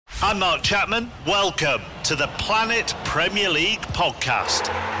I'm Mark Chapman. Welcome to the Planet Premier League podcast.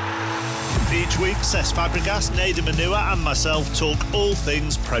 Each week, Cesc Fabregas, Nader Manua and myself talk all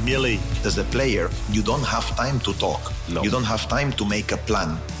things Premier League. As a player, you don't have time to talk. No. You don't have time to make a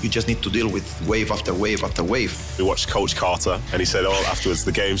plan. You just need to deal with wave after wave after wave. We watched Coach Carter and he said, afterwards,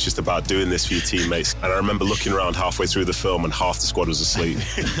 the game's just about doing this for your teammates. And I remember looking around halfway through the film and half the squad was asleep.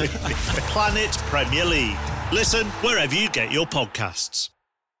 Planet Premier League. Listen wherever you get your podcasts.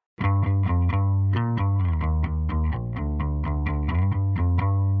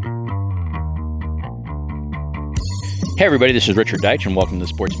 Hey everybody, this is Richard Deitch and welcome to the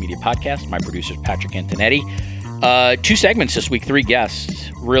Sports Media Podcast. My producer is Patrick Antonetti. 2 segments this week, 3 guests.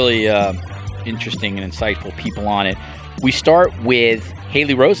 Really interesting and insightful people on it. We start with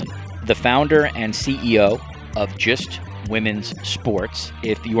Haley Rosen, the founder and CEO of Just Women's Sports.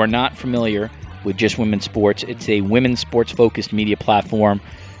 If you are not familiar with Just Women's Sports, it's a women's sports-focused media platform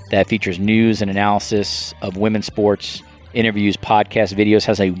that features news and analysis of women's sports, interviews, podcasts, videos,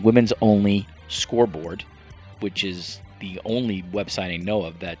 has a women's-only scoreboard, which is the only website I know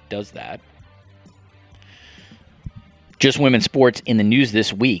of that does that. Just Women's Sports in the news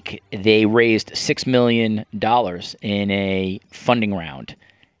this week. They raised $6 million in a funding round.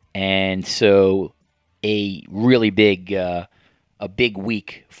 And so a really big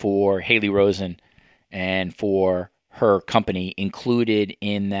week for Haley Rosen and for her company. Included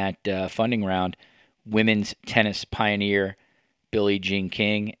in that funding round, women's tennis pioneer Billie Jean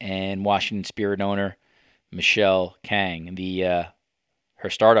King and Washington Spirit owner Michelle Kang. Her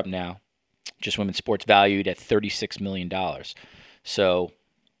startup now, Just Women's Sports, valued at $36 million. So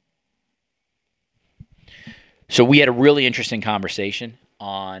we had a really interesting conversation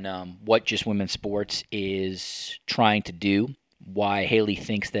on what Just Women's Sports is trying to do, why Haley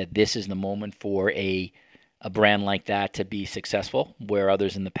thinks that this is the moment for a brand like that to be successful, where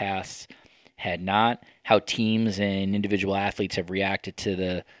others in the past had not, how teams and individual athletes have reacted to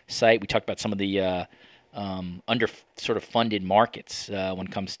the site. We talked about some of the under sort of funded markets when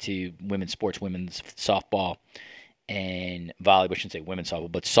it comes to women's sports, women's softball and volleyball. I shouldn't say women's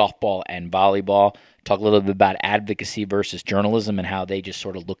softball, but softball and volleyball. Talk a little bit about advocacy versus journalism and how they just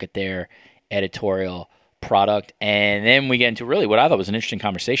sort of look at their editorial product. And then we get into really what I thought was an interesting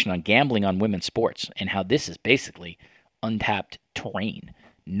conversation on gambling on women's sports and how this is basically untapped terrain.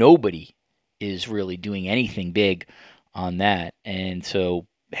 Nobody is really doing anything big on that. And so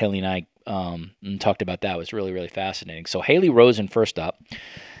Haley and I talked about that. It was really, really fascinating. So Haley Rosen first up.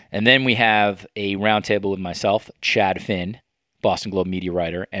 And then we have a roundtable with myself, Chad Finn, Boston Globe media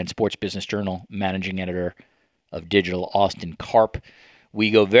writer, and Sports Business Journal managing editor of Digital, Austin Karp. We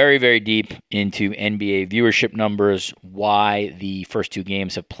go very, very deep into NBA viewership numbers, why the first 2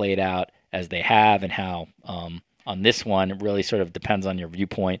 games have played out as they have, and how on this one, it really sort of depends on your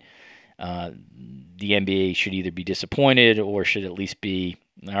viewpoint. The NBA should either be disappointed or should at least be,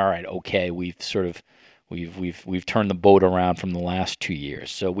 all right, okay, we've turned the boat around from the last 2 years.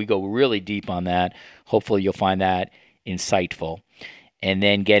 So we go really deep on that. Hopefully you'll find that insightful. And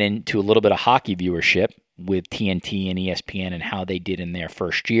then get into a little bit of hockey viewership with TNT and ESPN and how they did in their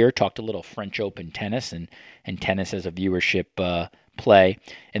first year. Talked a little French Open tennis and tennis as a viewership play.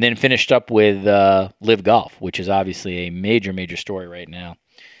 And then finished up with Live Golf, which is obviously a major, major story right now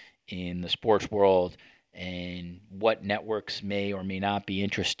in the sports world, and what networks may or may not be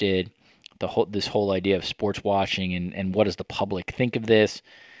interested, this whole idea of sports watching, and what does the public think of this,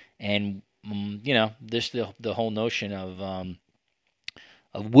 and this the whole notion of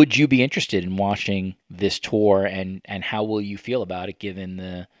would you be interested in watching this tour, and how will you feel about it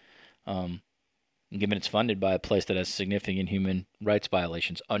given it's funded by a place that has significant human rights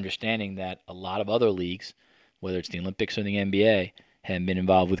violations, understanding that a lot of other leagues, whether it's the Olympics or the NBA, have been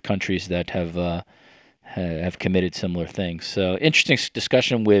involved with countries that have committed similar things. So interesting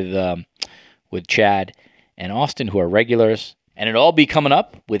discussion with Chad and Austin, who are regulars, and it'll all be coming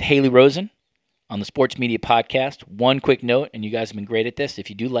up with Haley Rosen on the Sports Media Podcast. One quick note, and you guys have been great at this.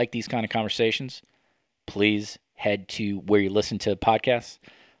 If you do like these kind of conversations, please head to where you listen to podcasts,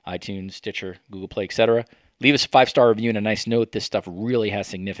 iTunes, Stitcher, Google Play, etc. Leave us a 5-star review and a nice note. This stuff really has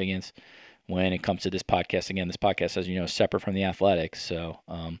significance when it comes to this podcast. Again, this podcast, as you know, is separate from the Athletics. So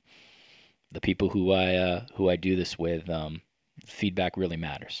the people who I do this with, feedback really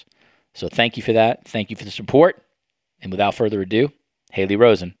matters. So thank you for that. Thank you for the support. And without further ado, Haley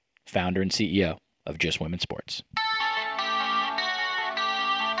Rosen, founder and CEO of Just Women's Sports.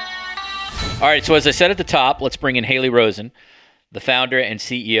 All right, so as I said at the top, let's bring in Haley Rosen, the founder and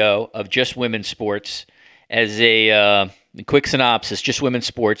CEO of Just Women's Sports. As a quick synopsis, Just Women's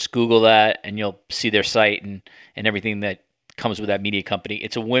Sports, Google that, and you'll see their site and everything that comes with that media company.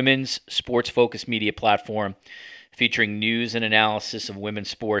 It's a women's sports-focused media platform featuring news and analysis of women's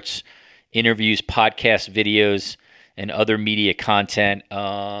sports, interviews, podcasts, videos, and other media content.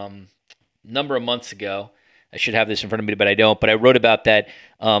 Number of months ago, I should have this in front of me, but I don't. But I wrote about that.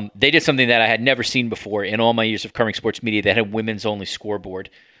 They did something that I had never seen before in all my years of covering sports media. They had a women's-only scoreboard,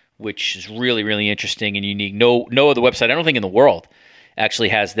 which is really, really interesting and unique. No other website, I don't think in the world, actually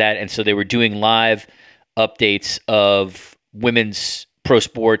has that. And so they were doing live updates of women's pro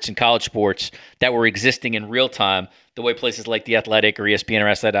sports and college sports that were existing in real time, the way places like The Athletic or ESPN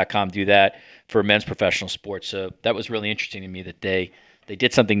or SI.com do that for men's professional sports. So that was really interesting to me that they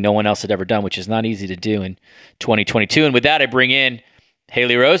did something no one else had ever done, which is not easy to do in 2022. And with that, I bring in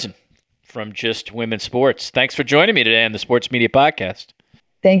Haley Rosen from Just Women's Sports. Thanks for joining me today on the Sports Media Podcast.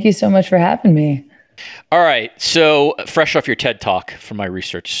 Thank you so much for having me. All right. So fresh off your TED Talk from my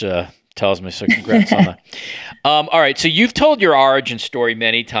research tells me, so congrats on that. All right. So you've told your origin story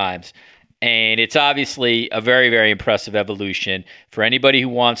many times, and it's obviously a very, very impressive evolution. For anybody who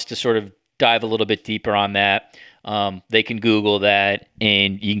wants to sort of dive a little bit deeper on that, they can Google that,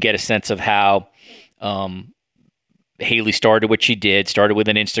 and you can get a sense of how Haley started what she did, started with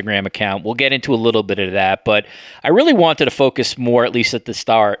an Instagram account. We'll get into a little bit of that, but I really wanted to focus more, at least at the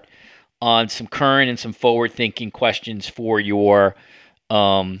start, on some current and some forward-thinking questions for your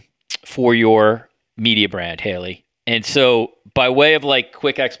media brand, Haley. And so by way of like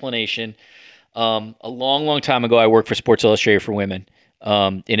quick explanation, a long, long time ago, I worked for Sports Illustrated for Women.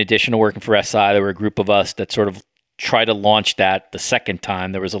 In addition to working for SI, there were a group of us that sort of tried to launch that the second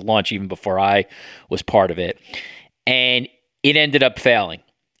time. There was a launch even before I was part of it. And it ended up failing.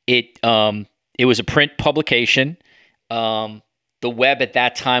 It was a print publication. The web at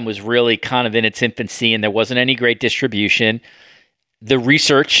that time was really kind of in its infancy, and there wasn't any great distribution. The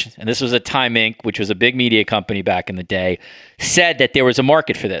research, and this was at Time Inc., which was a big media company back in the day, said that there was a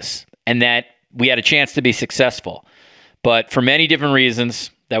market for this and that we had a chance to be successful. But for many different reasons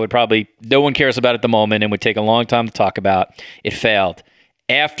that would probably no one cares about at the moment and would take a long time to talk about, it failed.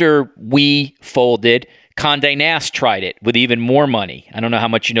 After we folded, Condé Nast tried it with even more money. I don't know how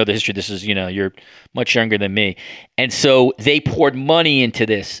much you know the history. This is, you're much younger than me. And so they poured money into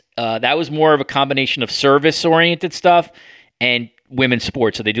this. That was more of a combination of service-oriented stuff and women's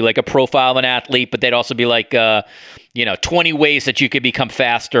sports. So they do like a profile of an athlete, but they'd also be like, 20 ways that you could become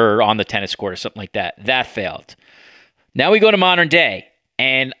faster on the tennis court or something like that. That failed. Now we go to modern day,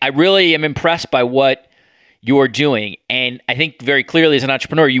 and I really am impressed by what you're doing. And I think very clearly as an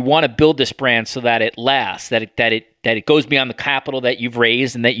entrepreneur, you want to build this brand so that it lasts, that it goes beyond the capital that you've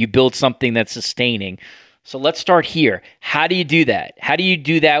raised and that you build something that's sustaining. So let's start here. How do you do that? How do you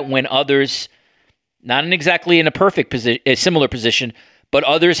do that when others, not in exactly in a perfect position, a similar position, but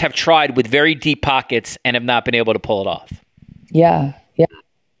others have tried with very deep pockets and have not been able to pull it off? Yeah.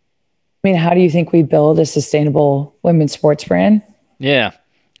 I mean, how do you think we build a sustainable women's sports brand? Yeah.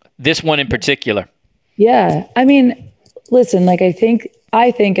 This one in particular. Yeah. I mean, listen, like I think,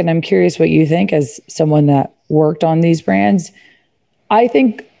 and I'm curious what you think as someone that worked on these brands, I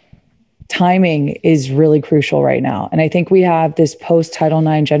think timing is really crucial right now. And I think we have this post-Title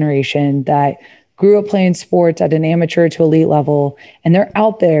IX generation that grew up playing sports at an amateur to elite level, and they're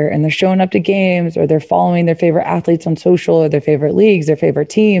out there and they're showing up to games, or they're following their favorite athletes on social, or their favorite leagues, their favorite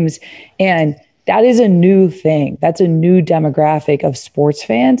teams. And that is a new thing. That's a new demographic of sports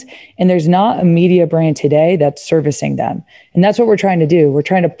fans. And there's not a media brand today that's servicing them. And that's what we're trying to do. We're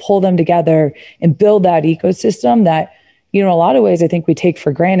trying to pull them together and build that ecosystem that, in a lot of ways, I think we take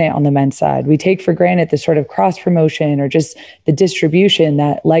for granted on the men's side. We take for granted the sort of cross promotion or just the distribution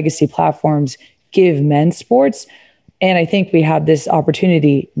that legacy platforms give men's sports. And I think we have this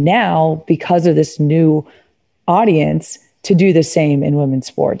opportunity now because of this new audience to do the same in women's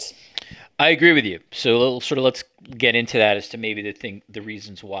sports. I agree with you. So let's get into that as to maybe the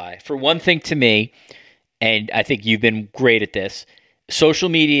reasons why. For one thing, to me, and I think you've been great at this, social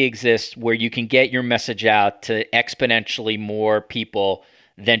media exists where you can get your message out to exponentially more people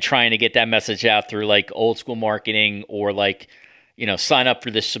than trying to get that message out through like old school marketing or like, sign up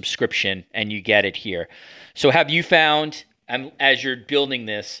for this subscription and you get it here. So have you found, as you're building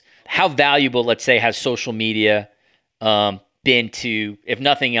this, how valuable, let's say, has social media been to, if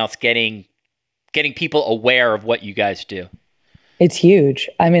nothing else, getting people aware of what you guys do? It's huge.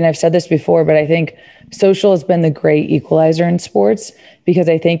 I mean, I've said this before, but I think social has been the great equalizer in sports because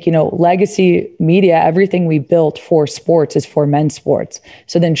I think, legacy media, everything we built for sports is for men's sports.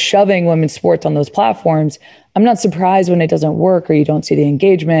 So then shoving women's sports on those platforms, I'm not surprised when it doesn't work or you don't see the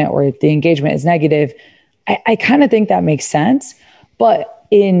engagement or if the engagement is negative. I kind of think that makes sense. But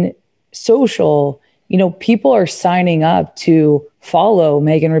in social, people are signing up to follow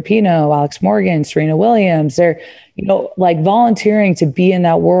Megan Rapinoe, Alex Morgan, Serena Williams. They're, like volunteering to be in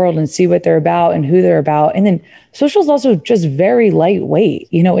that world and see what they're about and who they're about. And then social is also just very lightweight.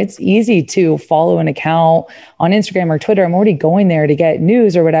 It's easy to follow an account on Instagram or Twitter. I'm already going there to get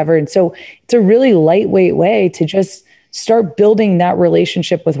news or whatever. And so it's a really lightweight way to just start building that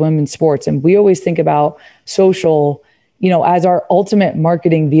relationship with women's sports. And we always think about social, as our ultimate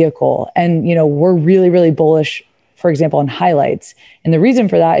marketing vehicle. And, we're really, really bullish, for example, on highlights. And the reason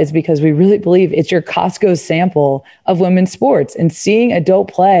for that is because we really believe it's your Costco sample of women's sports. And seeing a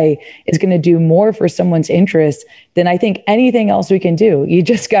dope play is going to do more for someone's interest than I think anything else we can do. You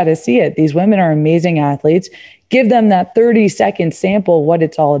just got to see it. These women are amazing athletes. Give them that 30-second sample, what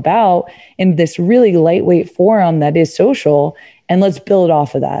it's all about, in this really lightweight forum that is social. And let's build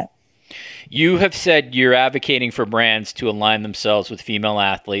off of that. You have said you're advocating for brands to align themselves with female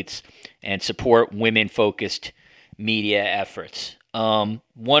athletes and support women-focused media efforts. One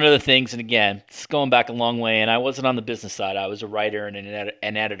of the things, and again, it's going back a long way, and I wasn't on the business side. I was a writer and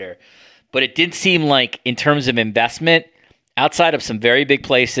an editor. But it did seem like, in terms of investment, outside of some very big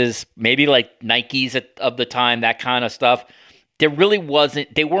places, maybe like Nike's of the time, that kind of stuff, they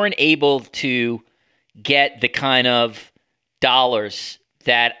weren't able to get the kind of dollars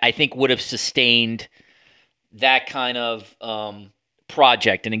that I think would have sustained that kind of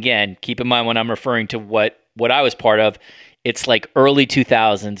project. And again, keep in mind when I'm referring to what I was part of, it's like early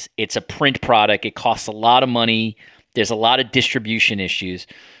 2000s. It's a print product. It costs a lot of money. There's a lot of distribution issues.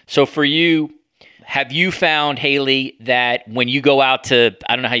 So for you, have you found, Haley, that when you go out to,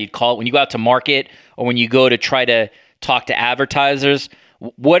 I don't know how you'd call it, when you go out to market or when you go to try to talk to advertisers,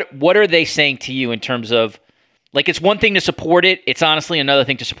 what are they saying to you in terms of, like, it's one thing to support it. It's honestly another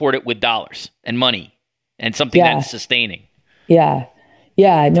thing to support it with dollars and money and something that's sustaining. Yeah.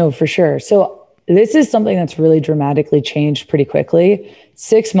 Yeah, no, for sure. So this is something that's really dramatically changed pretty quickly.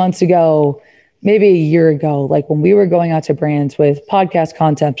 6 months ago, maybe a year ago, like when we were going out to brands with podcast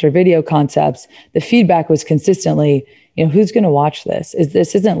concepts or video concepts, the feedback was consistently, who's going to watch this?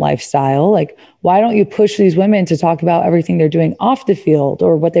 This isn't lifestyle. Like, why don't you push these women to talk about everything they're doing off the field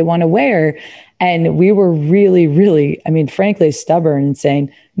or what they want to wear? And we were really, really, frankly, stubborn and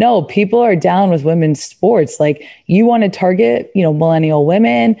saying, no, people are down with women's sports. Like, you want to target, millennial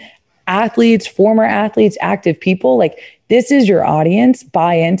women, athletes, former athletes, active people. Like, this is your audience.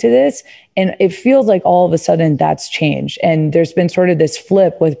 Buy into this. And it feels like all of a sudden that's changed. And there's been sort of this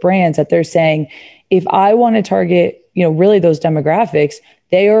flip with brands that they're saying, if I want to target, really those demographics,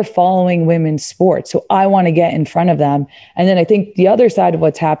 they are following women's sports. So I want to get in front of them. And then I think the other side of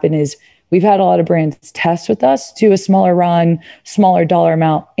what's happened is we've had a lot of brands test with us, do a smaller run, smaller dollar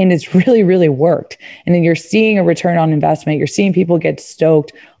amount, and it's really, really worked. And then you're seeing a return on investment. You're seeing people get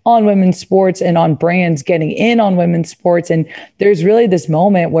stoked on women's sports and on brands getting in on women's sports. And there's really this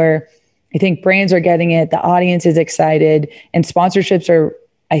moment where I think brands are getting it, the audience is excited, and sponsorships are,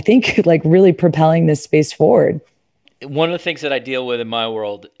 I think, like really propelling this space forward. One of the things that I deal with in my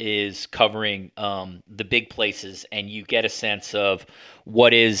world is covering the big places, and you get a sense of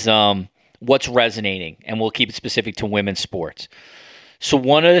what's resonating, and we'll keep it specific to women's sports. So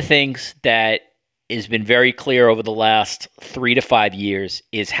one of the things that has been very clear over the last 3 to 5 years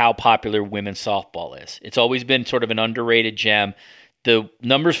is how popular women's softball is. It's always been sort of an underrated gem. The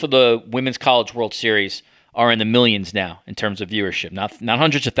numbers for the Women's College World Series are in the millions now in terms of viewership. Not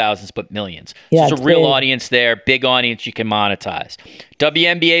hundreds of thousands, but millions. Yeah, so it's a real audience there, big audience you can monetize.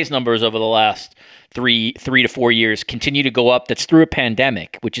 WNBA's numbers over the last three to 4 years continue to go up. That's through a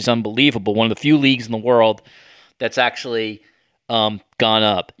pandemic, which is unbelievable. One of the few leagues in the world that's actually gone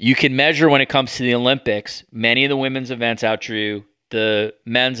up. You can measure when it comes to the Olympics, many of the women's events outdrew the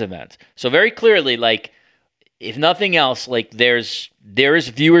men's events. So very clearly, like, if nothing else, like there is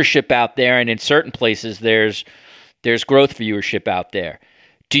viewership out there, and in certain places there's growth viewership out there.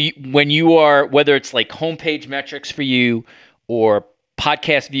 When you are, whether it's like homepage metrics for you or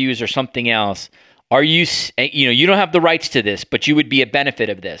podcast views or something else, are you you don't have the rights to this, but you would be a benefit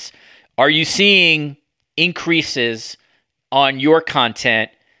of this. Are you seeing increases on your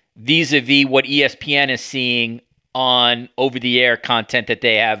content vis-a-vis what ESPN is seeing on over-the-air content that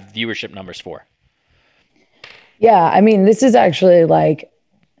they have viewership numbers for? Yeah, this is actually like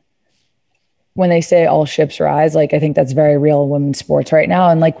when they say all ships rise, like I think that's very real in women's sports right now.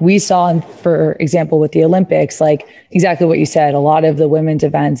 And like we saw, for example, with the Olympics, like exactly what you said, a lot of the women's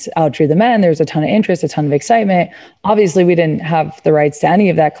events outdrew the men. There's a ton of interest, a ton of excitement. Obviously, we didn't have the rights to any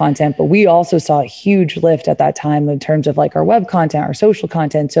of that content, but we also saw a huge lift at that time in terms of like our web content, our social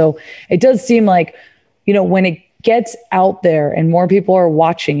content. So it does seem like, when it gets out there and more people are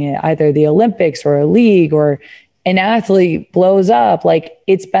watching it, either the Olympics or a league or an athlete blows up, like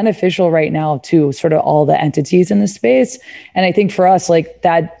it's beneficial right now to sort of all the entities in the space. And I think for us, like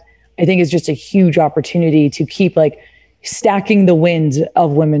that, I think is just a huge opportunity to keep like stacking the wins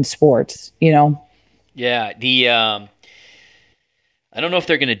of women's sports, you know? Yeah. I don't know if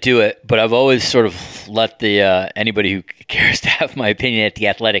they're going to do it, but I've always sort of let the anybody who cares to have my opinion at The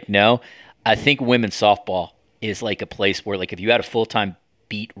Athletic know. I think women's softball is like a place where, like, if you had a full-time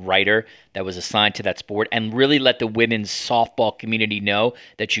beat writer that was assigned to that sport and really let the women's softball community know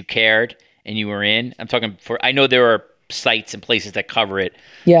that you cared and you were in. I'm talking I know there are sites and places that cover it.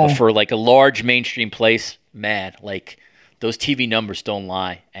 Yeah. But for like a large mainstream place, man, like those TV numbers don't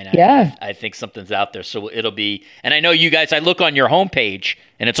lie. And I think something's out there. So it'll be, and I know you guys, I look on your homepage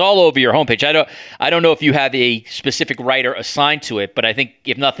and it's all over your homepage. I don't know if you have a specific writer assigned to it, but I think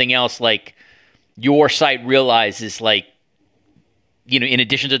if nothing else, like your site realizes, like, you know, in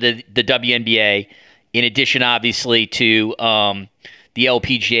addition to the WNBA, in addition, obviously, to the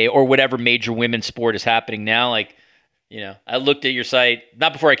LPGA or whatever major women's sport is happening now, like, you know, I looked at your site,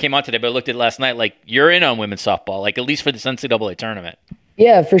 not before I came on today, but I looked at it last night, like, you're in on women's softball, like, at least for this NCAA tournament.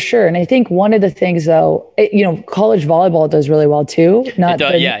 Yeah, for sure. And I think one of the things, though, you know, college volleyball does really well, too.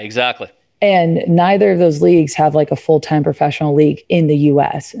 Yeah, exactly. And neither of those leagues have like a full-time professional league in the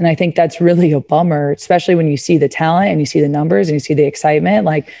US. And I think that's really a bummer, especially when you see the talent and you see the numbers and you see the excitement,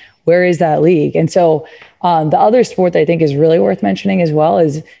 like where is that league? And so the other sport that I think is really worth mentioning as well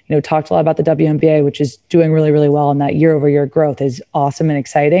is, you know, talked a lot about the WNBA, which is doing really, really well. And that year-over-year growth is awesome and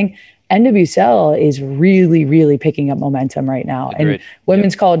exciting. NWSL is really, really picking up momentum right now. Agreed. And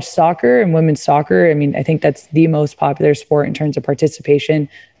women's college soccer and women's soccer, I mean, I think that's the most popular sport in terms of participation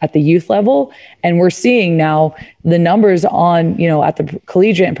at the youth level. And we're seeing now the numbers on, you know, at the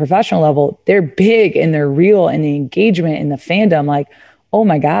collegiate and professional level, they're big and they're real, and the engagement and the fandom, like, oh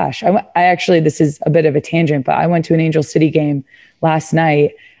my gosh. I actually, this is a bit of a tangent, but I went to an Angel City game last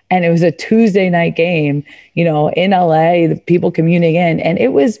night. And it was a Tuesday night game, you know, in LA, the people commuting in, and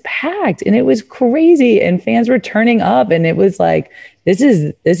it was packed and it was crazy and fans were turning up, and it was like, this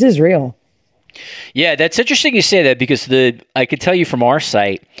is real. Yeah, that's interesting you say that, because I could tell you from our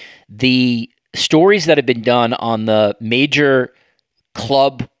site, the stories that have been done on the major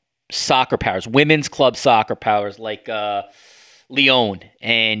club soccer powers, women's club soccer powers, like Lyon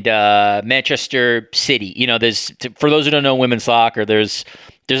and Manchester City. You know, for those who don't know women's soccer, there's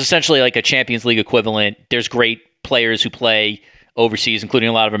essentially like a Champions League equivalent. There's great players who play overseas, including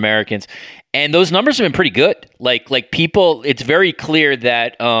a lot of Americans. And those numbers have been pretty good. Like people, it's very clear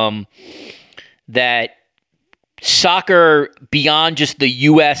that that soccer, beyond just the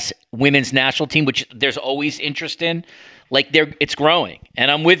U.S. women's national team, which there's always interest in, like it's growing. And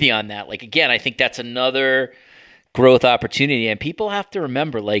I'm with you on that. Like, again, I think that's another growth opportunity. And people have to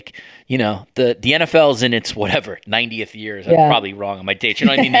remember, like, you know, the NFL is in its 90th years. I'm probably wrong on my dates. You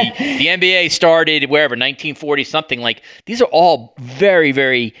know what I mean? The NBA started wherever, 1940 something. Like, these are all very,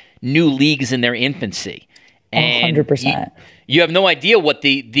 very new leagues in their infancy. And 100%. You have no idea what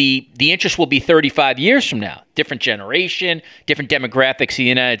the interest will be 35 years from now. Different generation, different demographics in the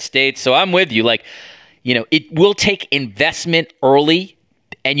United States. So I'm with you. Like, you know, it will take investment early,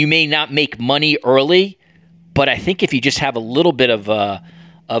 and you may not make money early. But I think if you just have a little bit of a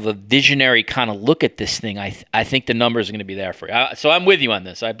visionary kind of look at this thing, I think the numbers are going to be there for you. So I'm with you on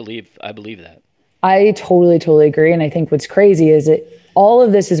this. I believe that. I totally agree. And I think what's crazy is that all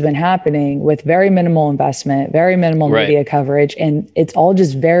of this has been happening with very minimal investment, very minimal media coverage, and it's all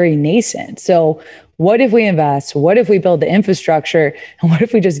just very nascent. So what if we invest? What if we build the infrastructure? And what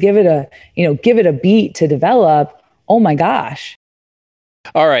if we just give it a beat to develop? Oh my gosh.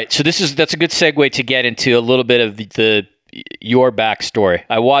 All right, so that's a good segue to get into a little bit of your backstory.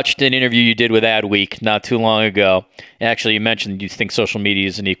 I watched an interview you did with Adweek not too long ago. Actually, you mentioned you think social media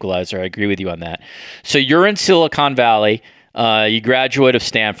is an equalizer. I agree with you on that. So you're in Silicon Valley. You graduate of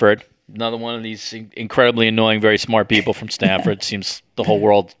Stanford. Another one of these incredibly annoying, very smart people from Stanford. Seems the whole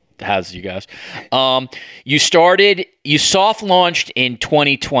world has you guys. You soft launched in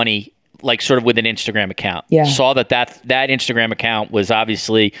 2020. Like sort of with an Instagram account. Yeah. Saw that Instagram account was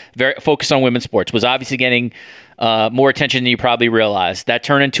obviously very focused on women's sports, was obviously getting more attention than you probably realized. That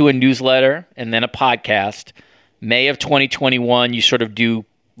turned into a newsletter and then a podcast. May of 2021, you sort of do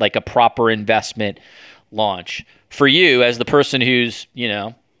like a proper investment launch. For you, as the person who's, you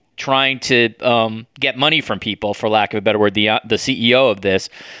know, trying to get money from people, for lack of a better word, the CEO of this,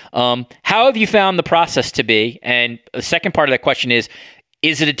 how have you found the process to be? And the second part of that question is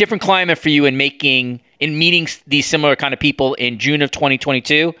it a different climate for you in meeting these similar kind of people in June of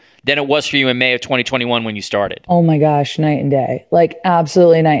 2022 than it was for you in May of 2021 when you started? Oh my gosh, night and day. Like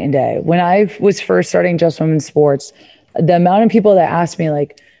absolutely night and day. When I was first starting Just Women's Sports, the amount of people that asked me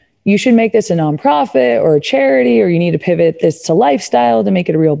like, you should make this a nonprofit or a charity, or you need to pivot this to lifestyle to make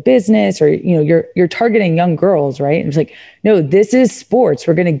it a real business, or, you know, you're targeting young girls, right? And it's like, no, this is sports.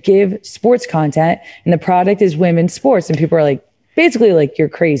 We're going to give sports content and the product is women's sports. And people are like, basically like, you're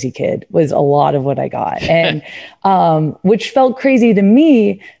crazy, kid, was a lot of what I got. And which felt crazy to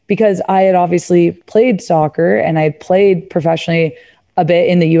me because I had obviously played soccer and I had played professionally a bit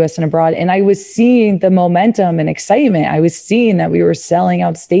in the US and abroad. And I was seeing the momentum and excitement. I was seeing that we were selling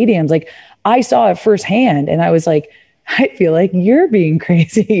out stadiums. Like I saw it firsthand and I was like, I feel like you're being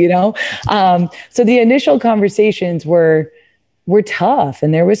crazy, you know? So the initial conversations were tough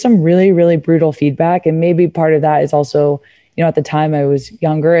and there was some really, really brutal feedback. And maybe part of that is also, you know, at the time I was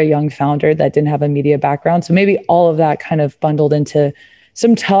younger, a young founder that didn't have a media background. So maybe all of that kind of bundled into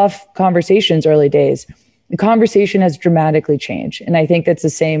some tough conversations early days. The conversation has dramatically changed. And I think that's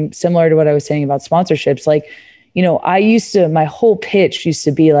similar to what I was saying about sponsorships. Like, you know, my whole pitch used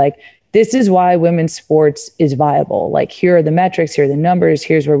to be like, this is why women's sports is viable. Like, here are the metrics, here are the numbers,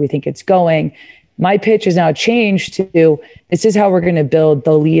 here's where we think it's going. My pitch has now changed to, this is how we're going to build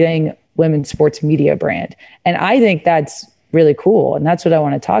the leading women's sports media brand. And I think that's really cool. And that's what I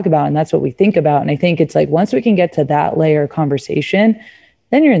want to talk about. And that's what we think about. And I think it's like, once we can get to that layer of conversation,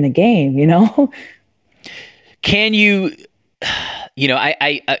 then you're in the game, you know? Can you, you know,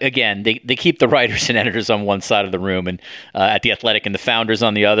 I again, they keep the writers and editors on one side of the room and at The Athletic and the founders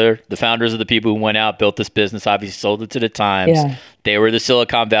on the other. The founders are the people who went out, built this business, obviously sold it to the Times. Yeah. They were the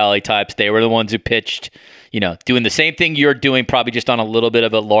Silicon Valley types. They were the ones who pitched, you know, doing the same thing you're doing, probably just on a little bit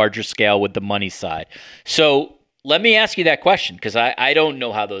of a larger scale with the money side. So let me ask you that question, because I don't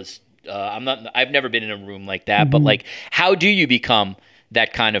know how those, I've never been in a room like that, but like, how do you become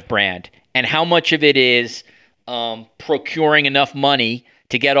that kind of brand? And how much of it is procuring enough money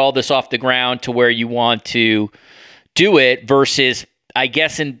to get all this off the ground to where you want to do it versus, I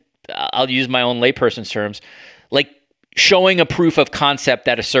guess, I'll use my own layperson's terms, like showing a proof of concept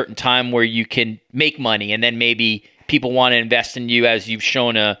at a certain time where you can make money and then maybe people want to invest in you as you've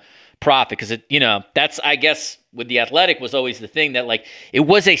shown a profit. Because, you know, that's, I guess, with The Athletic was always the thing that like, it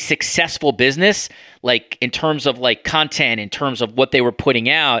was a successful business, like in terms of like content, in terms of what they were putting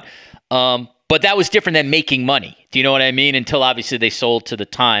out. But that was different than making money. Do you know what I mean? Until obviously they sold to the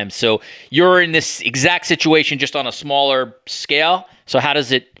Times. So you're in this exact situation just on a smaller scale. So how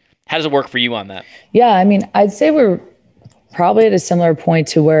does it work for you on that? Yeah, I mean, I'd say we're probably at a similar point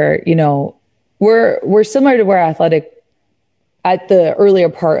to where, you know, we're similar to where Athletic at the earlier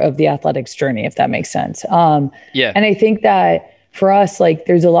part of the Athletic's journey, if that makes sense. Yeah. And I think that for us, like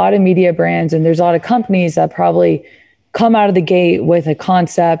there's a lot of media brands and there's a lot of companies that probably come out of the gate with a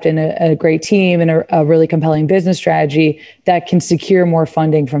concept and a great team and a really compelling business strategy that can secure more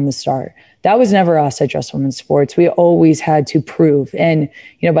funding from the start. That was never us at Just Women's Sports. We always had to prove. And,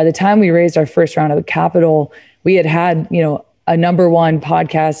 you know, by the time we raised our first round of capital, we had, you know, a number one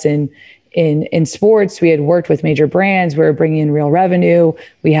podcast in sports. We had worked with major brands. We were bringing in real revenue.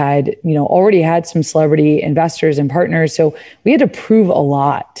 We had, you know, already had some celebrity investors and partners. So we had to prove a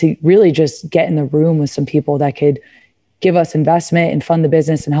lot to really just get in the room with some people that could give us investment and fund the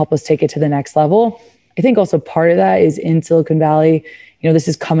business and help us take it to the next level. I think also part of that is in Silicon Valley, you know, this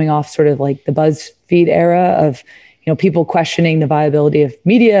is coming off sort of like the BuzzFeed era of, you know, people questioning the viability of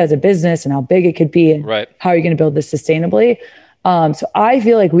media as a business and how big it could be and how are you going to build this sustainably. So I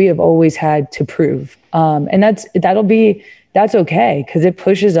feel like we have always had to prove, and that's okay because it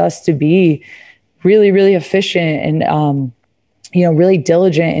pushes us to be really, really efficient and, you know, really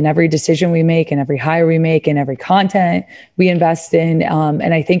diligent in every decision we make and every hire we make and every content we invest in.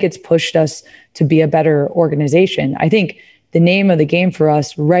 And I think it's pushed us to be a better organization. I think the name of the game for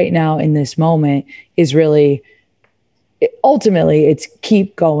us right now in this moment is really, ultimately, it's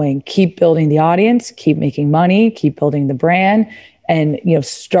keep going, keep building the audience, keep making money, keep building the brand, and, you know,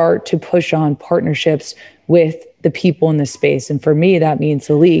 start to push on partnerships with the people in this space. And for me, that means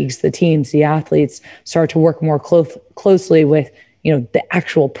the leagues, the teams, the athletes start to work more closely with, you know, the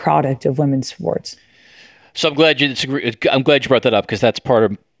actual product of women's sports. So I'm glad you brought that up because that's part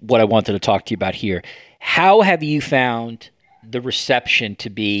of what I wanted to talk to you about here. How have you found the reception to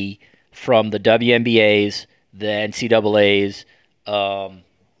be from the WNBAs, the NCAAs?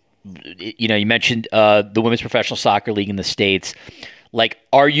 You know, you mentioned the Women's Professional Soccer League in the States. Like,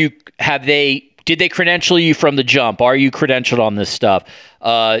 did they credential you from the jump? Are you credentialed on this stuff?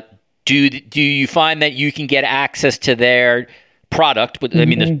 Do you find that you can get access to their product? I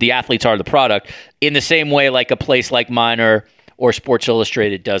mean, the athletes are the product in the same way like a place like mine or or Sports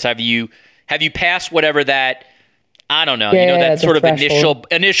Illustrated does? Have you passed whatever that, I don't know, that sort of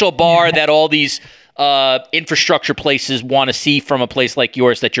initial bar that all these infrastructure places want to see from a place like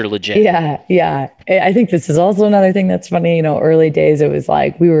yours that you're legit? Yeah. I think this is also another thing that's funny. Early days, it was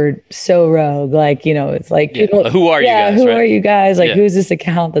like we were so rogue. Like, it's like, who are you guys? Who are you guys? Like, who's this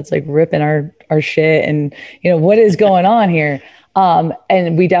account that's like ripping our shit? And, what is going on here? And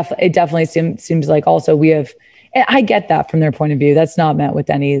it definitely seems like also we have, and I get that from their point of view. That's not meant with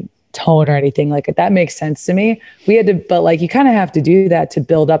any tone or anything like it. That makes sense to me. We had to, but like you kind of have to do that to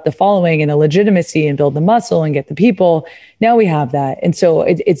build up the following and the legitimacy and build the muscle and get the people. Now we have that. And so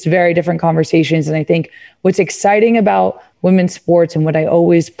it's very different conversations. And I think what's exciting about women's sports and what I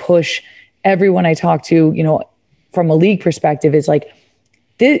always push everyone I talk to, from a league perspective is like,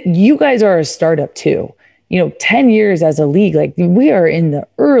 you guys are a startup too. 10 years as a league, like we are in the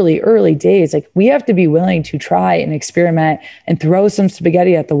early days. Like we have to be willing to try and experiment and throw some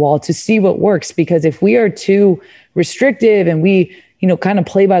spaghetti at the wall to see what works. Because if we are too restrictive and we, kind of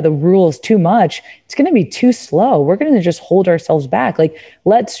play by the rules too much, it's going to be too slow. We're going to just hold ourselves back. Like,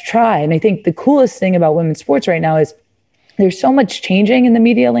 let's try. And I think the coolest thing about women's sports right now is there's so much changing in the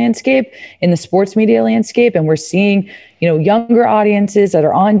media landscape, in the sports media landscape. And we're seeing, younger audiences that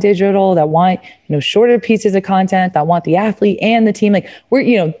are on digital that want, shorter pieces of content, that want the athlete and the team. Like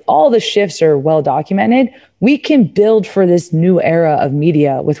we're, all the shifts are well documented. We can build for this new era of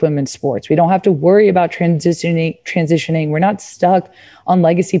media with women's sports. We don't have to worry about transitioning. We're not stuck on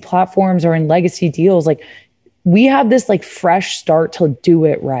legacy platforms or in legacy deals. Like we have this like fresh start to do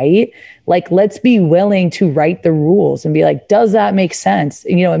it right. Like, let's be willing to write the rules and be like, does that make sense?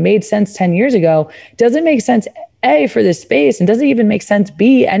 It made sense 10 years ago. Does it make sense, A, for this space? And does it even make sense,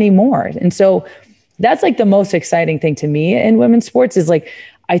 B, anymore? And so that's like the most exciting thing to me in women's sports is like,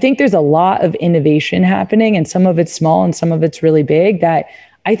 I think there's a lot of innovation happening and some of it's small and some of it's really big that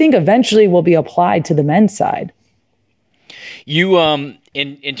I think eventually will be applied to the men's side. You,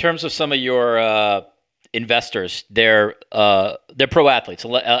 in terms of some of your, investors, they're pro athletes.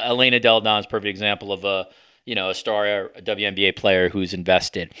 Elena Delle Donne is a perfect example of a star, a WNBA player who's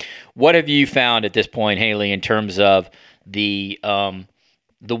invested. What have you found at this point, Haley, in terms of the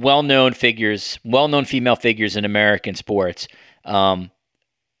well-known female figures in American sports? How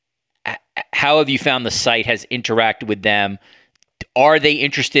have you found the site has interacted with them? Are they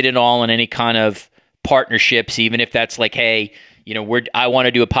interested at all in any kind of partnerships, even if that's like, hey, I want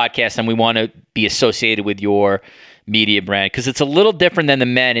to do a podcast and we want to be associated with your media brand? Because it's a little different than the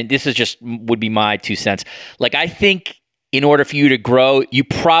men. And this is would be my 2 cents. Like, I think in order for you to grow, you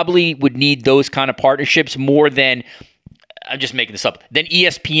probably would need those kind of partnerships more than, I'm just making this up, then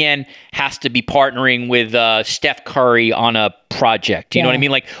ESPN has to be partnering with Steph Curry on a project. You know what I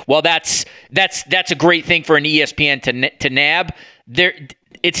mean? Like, well, that's a great thing for an ESPN to nab. They're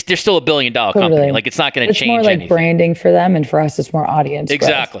still $1 billion company. Like, it's not going to change anything. It's more like branding for them, and for us, it's more audience.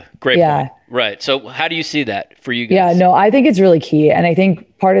 Exactly. Growth. Great point. Right. So how do you see that for you guys? Yeah, no, I think it's really key. And I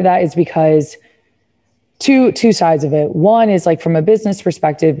think part of that is because two sides of it. One is like from a business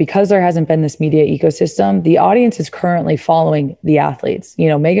perspective, because there hasn't been this media ecosystem, the audience is currently following the athletes.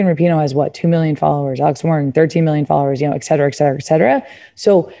 Megan Rapinoe has 2 million followers, Alex Morgan, 13 million followers, et cetera, et cetera, et cetera.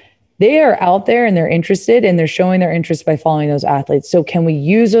 So they are out there and they're interested and they're showing their interest by following those athletes. So can we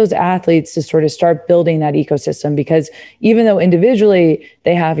use those athletes to sort of start building that ecosystem? Because even though individually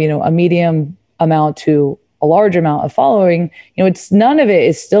they have, a medium amount to a large amount of following, it's none of it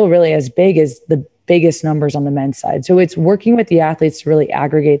is still really as big as the biggest numbers on the men's side. So it's working with the athletes to really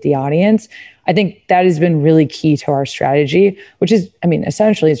aggregate the audience. I think that has been really key to our strategy, which is,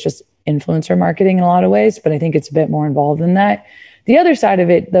 essentially it's just influencer marketing in a lot of ways, but I think it's a bit more involved than that. The other side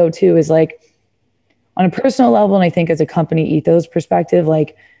of it, though, too, is like on a personal level, and I think as a company ethos perspective,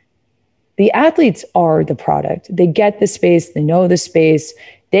 like the athletes are the product. They get the space. They know the space.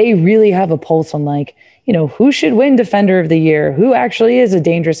 They really have a pulse on like, who should win Defender of the Year? Who actually is a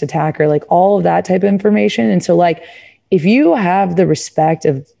dangerous attacker? Like all of that type of information. And so like, if you have the respect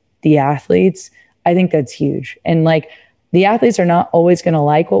of the athletes, I think that's huge. And like the athletes are not always going to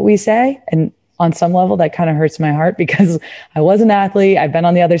like what we say. And on some level, that kind of hurts my heart because I was an athlete. I've been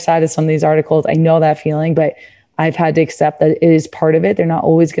on the other side of some of these articles. I know that feeling, but I've had to accept that it is part of it. They're not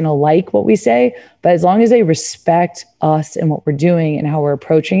always going to like what we say, but as long as they respect us and what we're doing and how we're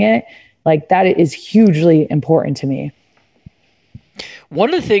approaching it, like that is hugely important to me.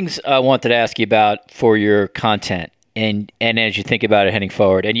 One of the things I wanted to ask you about for your content and as you think about it heading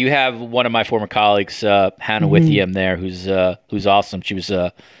forward, and you have one of my former colleagues, Hannah Withiam there, who's awesome. She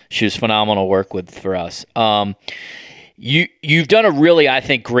was phenomenal work with for us. You've done a really, I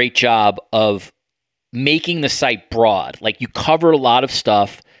think, great job of making the site broad. Like, you cover a lot of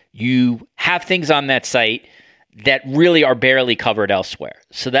stuff. You have things on that site that really are barely covered elsewhere.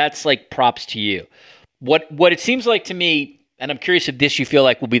 So that's like props to you. What it seems like to me, and I'm curious if this you feel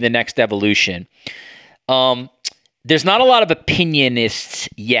like will be the next evolution. There's not a lot of opinionists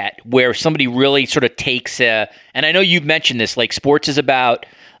yet where somebody really sort of takes and I know you've mentioned this, like sports is about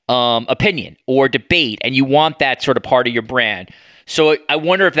opinion or debate, and you want that sort of part of your brand. So I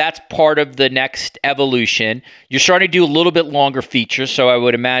wonder if that's part of the next evolution. You're starting to do a little bit longer features, so I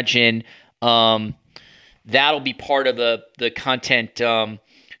would imagine that'll be part of the content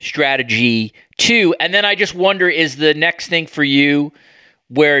strategy too. And then I just wonder, is the next thing for you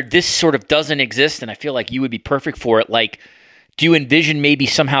where this sort of doesn't exist, and I feel like you would be perfect for it, like, do you envision maybe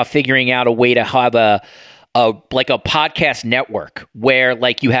somehow figuring out a way to have a podcast network where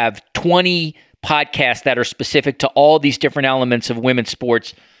like you have 20 podcasts that are specific to all these different elements of women's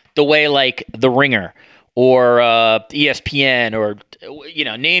sports, the way like The Ringer or ESPN or, you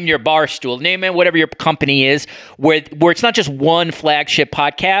know, name your Barstool, name it, whatever your company is, where it's not just one flagship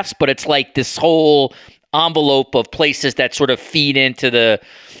podcast, but it's like this whole envelope of places that sort of feed into the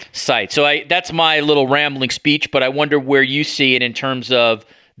site. So that's my little rambling speech, but I wonder where you see it in terms of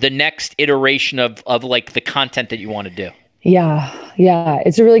the next iteration of like the content that you want to do. Yeah,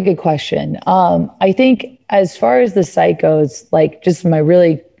 it's a really good question. I think as far as the site goes, like, just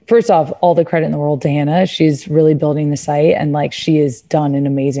first off, all the credit in the world to Hannah. She's really building the site, and like, she has done an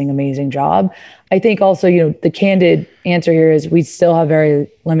amazing job. I think also, you know, the candid answer here is we still have very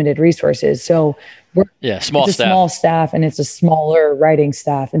limited resources. So small staff, and it's a smaller writing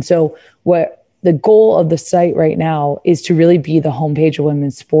staff. And so what the goal of the site right now is to really be the homepage of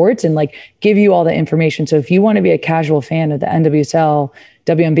women's sports and like give you all the information. So if you want to be a casual fan of the NWSL,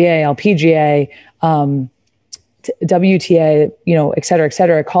 WNBA, LPGA, WTA, you know, et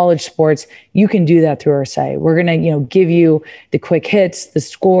cetera, college sports, you can do that through our site. We're going to, you know, give you the quick hits, the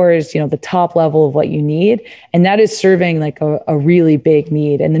scores, you know, the top level of what you need. And that is serving like a really big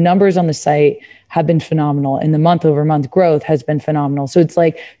need. And the numbers on the site have been phenomenal, and the month-over-month growth has been phenomenal. So it's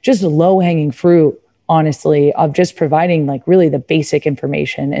like just low-hanging fruit, honestly, of just providing like really the basic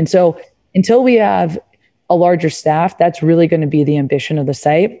information. And so until we have a larger staff, that's really going to be the ambition of the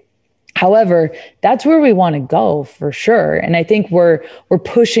site. However, that's where we want to go for sure. And I think we're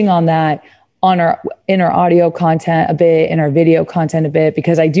pushing on that in our audio content a bit, in our video content a bit,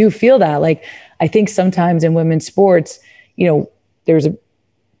 because I do feel that, like, I think sometimes in women's sports, you know, there's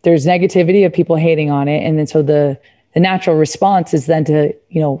negativity of people hating on it. And then so the natural response is then to,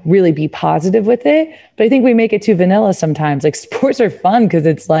 you know, really be positive with it. But I think we make it too vanilla sometimes. Like, sports are fun because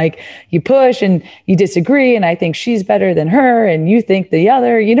it's like you push and you disagree, and I think she's better than her and you think the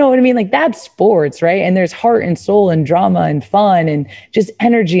other, you know what I mean? Like, that's sports, right? And there's heart and soul and drama and fun and just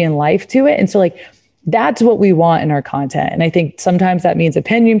energy and life to it. And so like, that's what we want in our content. And I think sometimes that means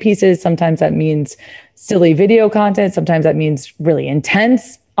opinion pieces. Sometimes that means silly video content. Sometimes that means really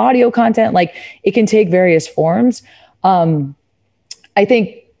intense audio content. Like, it can take various forms. I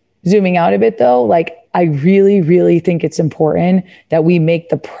think zooming out a bit though, like, I really think it's important that we make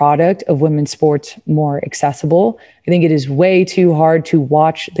the product of women's sports more accessible. I think it is way too hard to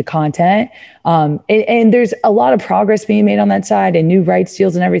watch the content. And there's a lot of progress being made on that side and new rights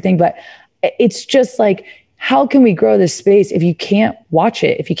deals and everything, but it's just like, how can we grow this space if you can't watch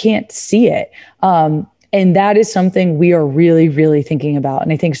it, if you can't see it? And that is something we are really thinking about.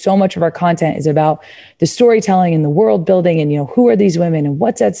 And I think so much of our content is about the storytelling and the world building and, you know, who are these women and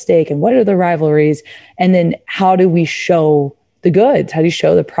what's at stake and what are the rivalries? And then how do we show the goods? How do you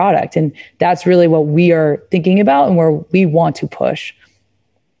show the product? And that's really what we are thinking about and where we want to push.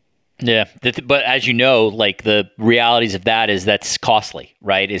 Yeah. But as you know, like, the realities of that is that's costly,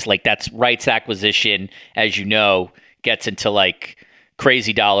 right? Is like, that's rights acquisition, as you know, gets into like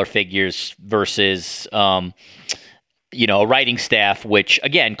crazy dollar figures versus, you know, a writing staff, which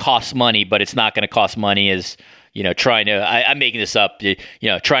again costs money, but it's not going to cost money as, you know, I'm making this up, you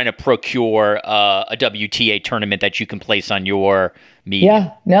know, trying to procure a WTA tournament that you can place on your media.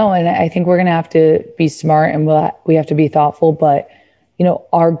 Yeah, no. And I think we're going to have to be smart, and we have to be thoughtful, but, you know,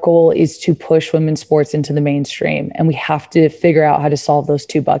 our goal is to push women's sports into the mainstream, and we have to figure out how to solve those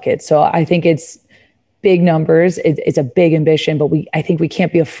two buckets. So I think it's big numbers. It's a big ambition, but I think we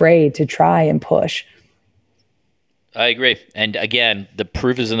can't be afraid to try and push. I agree. And again, the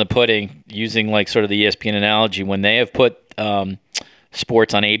proof is in the pudding, using like sort of the ESPN analogy. When they have put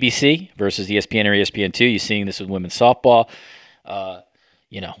sports on ABC versus ESPN or ESPN2, you're seeing this with women's softball.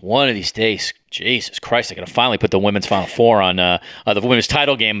 one of these days, Jesus Christ, I got to finally put the women's Final Four on the women's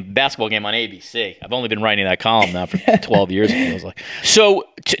title game, basketball game on ABC. I've only been writing that column now for 12 years, it feels like. So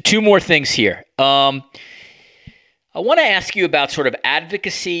two more things here. I want to ask you about sort of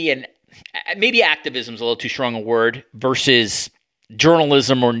advocacy, and maybe activism is a little too strong a word, versus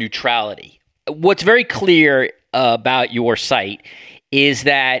journalism or neutrality. What's very clear about your site is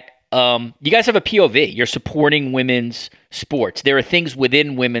that you guys have a POV. You're supporting women's sports. There are things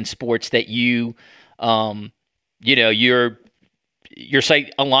within women's sports that your site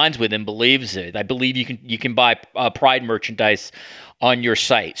aligns with and believes it. I believe you can buy Pride merchandise on your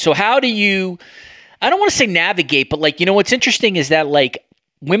site. So how do you? I don't want to say navigate, but what's interesting is that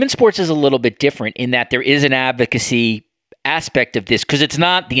women's sports is a little bit different in that there is an advocacy aspect of this because it's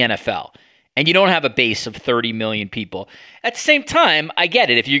not the NFL. And you don't have a base of 30 million people. At the same time, I get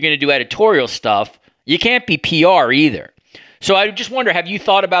it. If you're going to do editorial stuff, you can't be PR either. So I just wonder, have you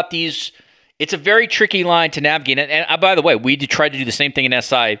thought about these? It's a very tricky line to navigate. And by the way, we tried to do the same thing in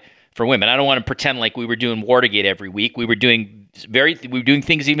SI for women. I don't want to pretend like we were doing Watergate every week. We were doing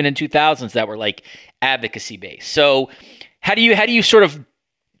things even in 2000s that were advocacy based. So how do you sort of,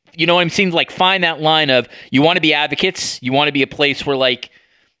 I'm seeing find that line of you want to be advocates, you want to be a place where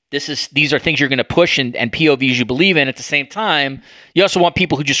these are things you're going to push and POVs you believe in. At the same time, you also want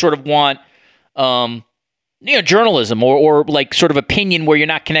people who just sort of want, journalism or sort of opinion where you're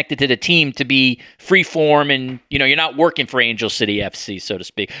not connected to the team to be free form and, you're not working for Angel City FC, so to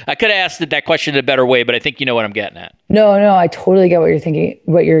speak. I could have asked that question in a better way, but I think you know what I'm getting at. No, I totally get what you're thinking,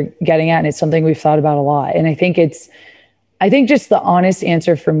 what you're getting at. And it's something we've thought about a lot. And I think just the honest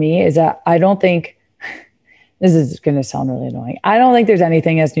answer for me is that I don't think, this is going to sound really annoying, I don't think there's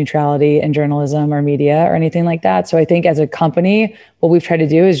anything as neutrality in journalism or media or anything like that. So I think as a company, what we've tried to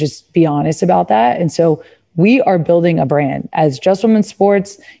do is just be honest about that. And so we are building a brand as Just Women's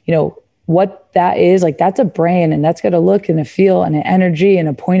Sports. What that is, that's a brand, and that's got a look and a feel and an energy and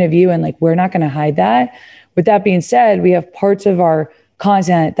a point of view. And we're not going to hide that. With that being said, we have parts of our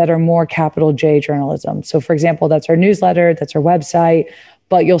content that are more capital J journalism. So for example, that's our newsletter, that's our website,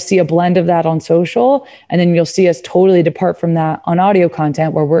 but you'll see a blend of that on social. And then you'll see us totally depart from that on audio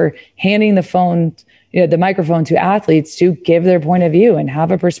content where we're handing the microphone to athletes to give their point of view and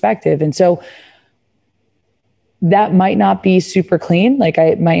have a perspective. And so that might not be super clean.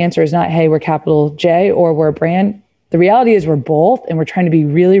 My answer is not, hey, we're capital J or we're a brand. The reality is we're both, and we're trying to be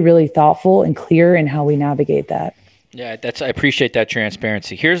really, really thoughtful and clear in how we navigate that. Yeah, I appreciate that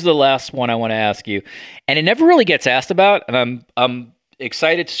transparency. Here's the last one I want to ask you, and it never really gets asked about, and I'm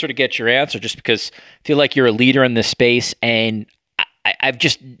excited to sort of get your answer just because I feel like you're a leader in this space, and I've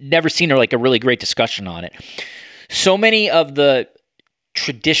just never seen a really great discussion on it. So many of the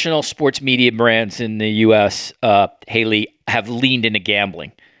traditional sports media brands in the U.S., Haley, have leaned into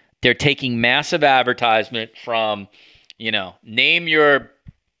gambling. They're taking massive advertisement from, name your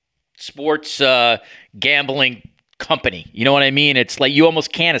sports gambling company. You know what I mean? It's you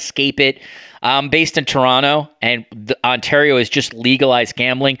almost can't escape it. I'm based in Toronto, and Ontario has just legalized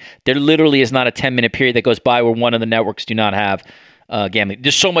gambling. There literally is not a 10-minute period that goes by where one of the networks do not have gambling.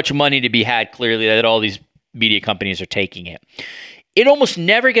 There's so much money to be had, clearly, that all these media companies are taking it. It almost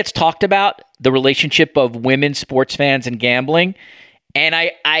never gets talked about, the relationship of women sports fans and gambling. And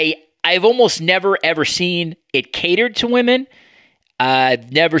I've almost never, ever seen it catered to women. I've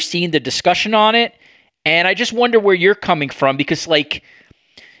never seen the discussion on it. And I just wonder where you're coming from, because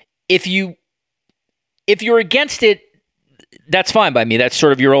if you're against it, that's fine by me. That's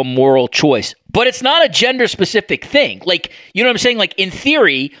sort of your own moral choice. But it's not a gender-specific thing. You know what I'm saying? In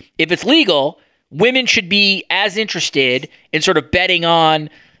theory, if it's legal, women should be as interested in sort of betting on,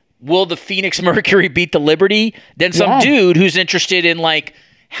 will the Phoenix Mercury beat the Liberty, than some dude who's interested in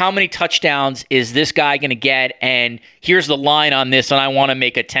how many touchdowns is this guy going to get, and here's the line on this, and I want to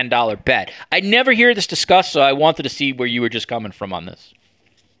make a $10 bet. I never hear this discussed, so I wanted to see where you were just coming from on this.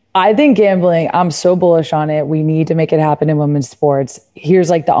 I think gambling, I'm so bullish on it. We need to make it happen in women's sports. Here's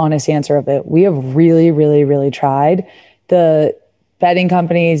the honest answer of it. We have really, really, really tried. The betting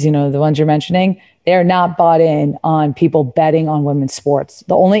companies, the ones you're mentioning, they're not bought in on people betting on women's sports.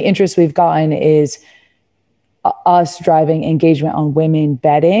 The only interest we've gotten is us driving engagement on women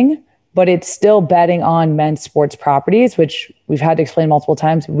betting, but it's still betting on men's sports properties, which we've had to explain multiple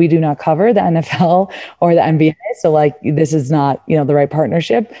times. We do not cover the NFL or the NBA. So this is not, the right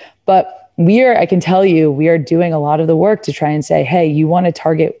partnership, but I can tell you, we are doing a lot of the work to try and say, hey, you want to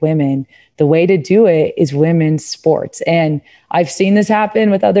target women. The way to do it is women's sports. And I've seen this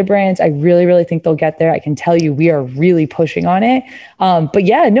happen with other brands. I really, really think they'll get there. I can tell you, we are really pushing on it. But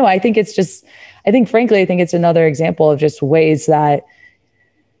yeah, no, I think frankly, it's another example of just ways that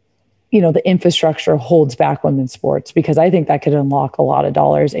the infrastructure holds back women's sports, because I think that could unlock a lot of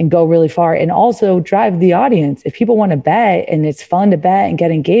dollars and go really far, and also drive the audience. If people want to bet and it's fun to bet and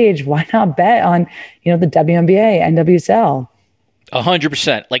get engaged, why not bet on, the WNBA, NWSL?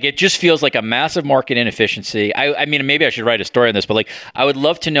 100%. Like, it just feels like a massive market inefficiency. I mean, maybe I should write a story on this, but like, I would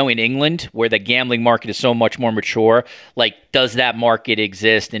love to know in England, where the gambling market is so much more mature, like, does that market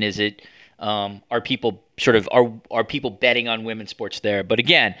exist, and is it, are people are people betting on women's sports there? But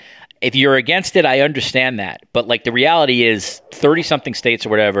again, if you're against it, I understand that. But like, the reality is 30 something states or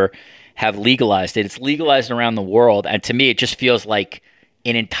whatever have legalized it. It's legalized around the world. And to me, it just feels like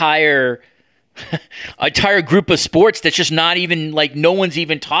an entire group of sports that's just not even, like, no one's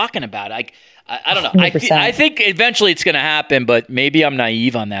even talking about it. Like, I don't know. I think eventually it's going to happen, but maybe I'm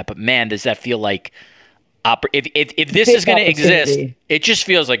naive on that. But man, does that feel like if this is going to exist, it just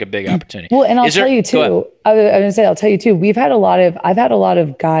feels like a big opportunity. Well, and I'll tell you too. I'll tell you too. I've had a lot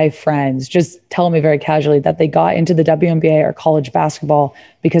of guy friends just tell me very casually that they got into the WNBA or college basketball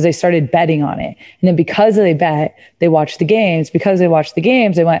because they started betting on it, and then because they bet, they watched the games. Because they watched the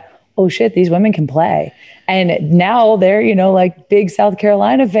games, they went, oh shit, these women can play. And now they're, like big South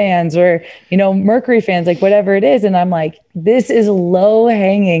Carolina fans or, Mercury fans, like whatever it is. And I'm like, this is low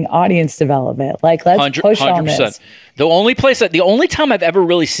hanging audience development. Like, let's push on this. The only time I've ever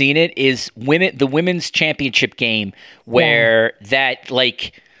really seen it is the women's championship game, where that,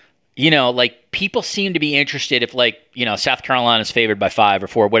 like, like, people seem to be interested if, like, South Carolina's favored by 5 or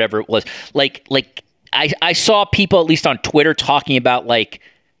 4, whatever it was. Like I saw people, at least on Twitter, talking about, like,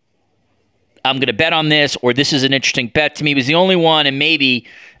 I'm going to bet on this, or this is an interesting bet to me. It was the only one, and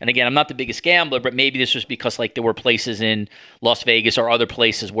again, I'm not the biggest gambler, but maybe this was because, like, there were places in Las Vegas or other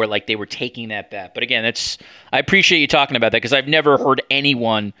places where, like, they were taking that bet. But again, I appreciate you talking about that, because I've never heard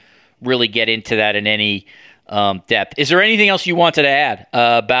anyone really get into that in any depth. Is there anything else you wanted to add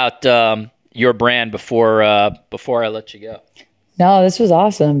about your brand before I let you go? No, this was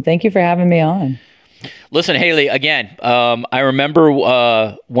awesome. Thank you for having me on. Listen, Haley, again, I remember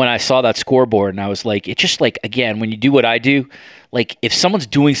when I saw that scoreboard, and I was like, it's just like, again, when you do what I do, like, if someone's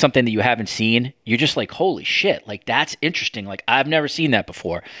doing something that you haven't seen, you're just like, holy shit, like, that's interesting. Like, I've never seen that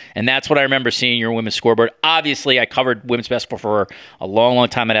before. And that's what I remember seeing your women's scoreboard. Obviously, I covered women's basketball for a long, long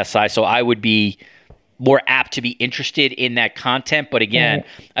time at SI, so I would be more apt to be interested in that content. But again,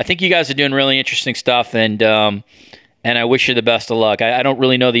 I think you guys are doing really interesting stuff, and I wish you the best of luck. I don't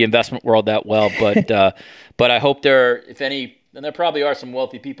really know the investment world that well, but I hope and there probably are some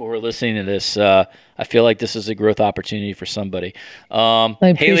wealthy people who are listening to this. I feel like this is a growth opportunity for somebody. I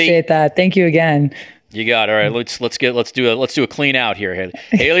appreciate that. Thank you again. You got it. All right. Let's do a clean out here, Haley.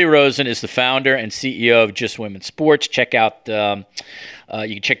 Haley Rosen is the founder and CEO of Just Women's Sports. Check out you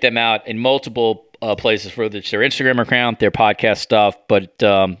can check them out in multiple places for their Instagram account, their podcast stuff, but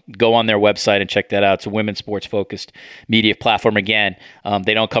go on their website and check that out. It's a women's sports focused media platform. Again,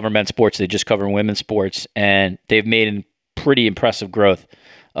 they don't cover men's sports; they just cover women's sports, and they've made a pretty impressive growth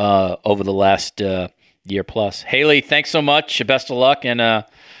over the last year plus. Haley, thanks so much. Best of luck, and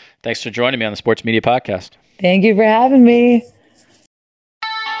thanks for joining me on the Sports Media Podcast. Thank you for having me.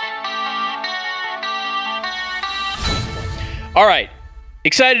 All right.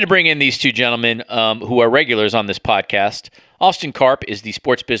 Excited to bring in these two gentlemen who are regulars on this podcast. Austin Karp is the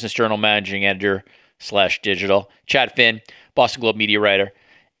Sports Business Journal managing editor / digital. Chad Finn, Boston Globe media writer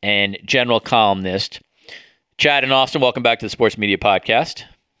and general columnist. Chad and Austin, welcome back to the Sports Media Podcast.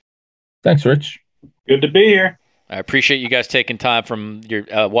 Thanks, Rich. Good to be here. I appreciate you guys taking time from your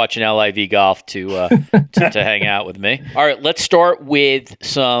watching LIV golf to hang out with me. All right, let's start with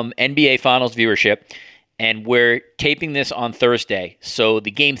some NBA Finals viewership. And we're taping this on Thursday, so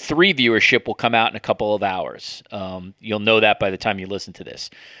the Game 3 viewership will come out in a couple of hours. You'll know that by the time you listen to this.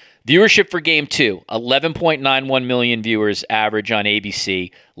 Viewership for Game 2, 11.91 million viewers average on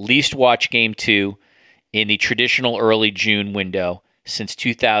ABC. Least watched Game 2 in the traditional early June window since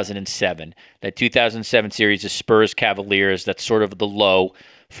 2007. That 2007 series is Spurs-Cavaliers. That's sort of the low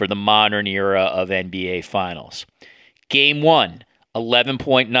for the modern era of NBA Finals. Game 1,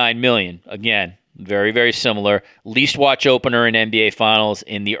 11.9 million. Again, very, very similar. Least watch opener in NBA Finals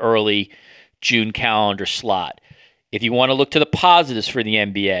in the early June calendar slot. If you want to look to the positives for the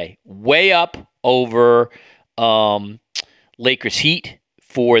NBA, way up over Lakers Heat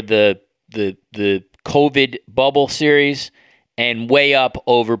for the COVID bubble series, and way up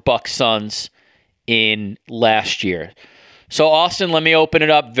over Bucks Suns in last year. So, Austin, let me open it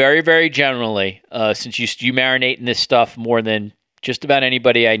up very, very generally, since you marinate in this stuff more than just about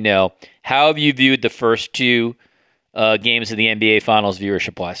anybody I know. How have you viewed the first two games of the NBA Finals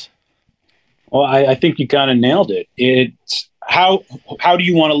viewership-wise? Well, I think you kind of nailed it. how do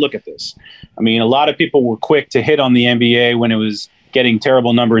you want to look at this? I mean, a lot of people were quick to hit on the NBA when it was getting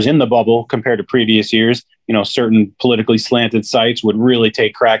terrible numbers in the bubble compared to previous years. You know, certain politically slanted sites would really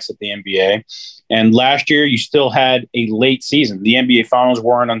take cracks at the NBA. And last year, you still had a late season. The NBA Finals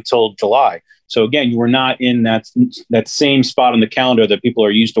weren't until July. So again, you were not in that same spot on the calendar that people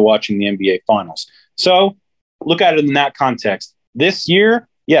are used to watching the NBA Finals. So look at it in that context. This year,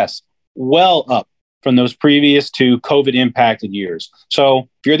 yes, well up from those previous two COVID-impacted years. So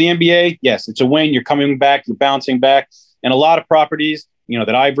if you're the NBA, yes, it's a win. You're coming back, you're bouncing back. And a lot of properties, you know,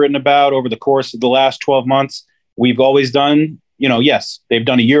 that I've written about over the course of the last 12 months, we've always done, you know, yes, they've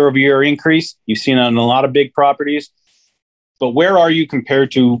done a year-over-year increase. You've seen it on a lot of big properties. But where are you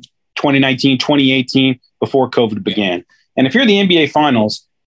compared to 2019, 2018, before COVID began? And if you're the NBA Finals,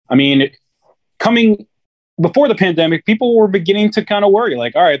 I mean, coming before the pandemic, people were beginning to kind of worry,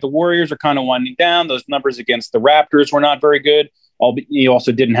 like, all right, the Warriors are kind of winding down. Those numbers against the Raptors were not very good. You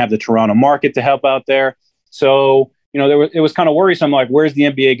also didn't have the Toronto market to help out there. So, you know, it was kind of worrisome, like, where's the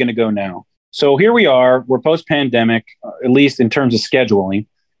NBA going to go now? So here we are, we're post-pandemic, at least in terms of scheduling.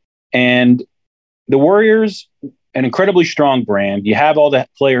 And the Warriors, an incredibly strong brand. You have all the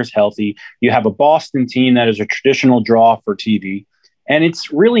players healthy. You have a Boston team that is a traditional draw for TV. And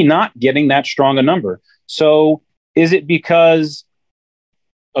it's really not getting that strong a number. So is it because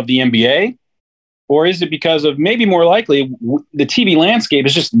of the NBA? Or is it because of, maybe more likely, the TV landscape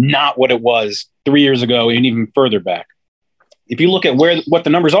is just not what it was 3 years ago and even further back? If you look at what the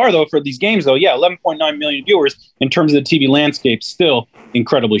numbers are, though, for these games, though, yeah, 11.9 million viewers in terms of the TV landscape, still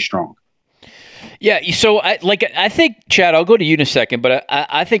incredibly strong. Yeah, so I think, Chad, I'll go to you in a second, but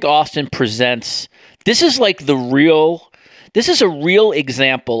I think Austin presents, this is a real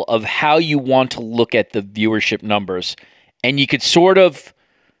example of how you want to look at the viewership numbers. And you could sort of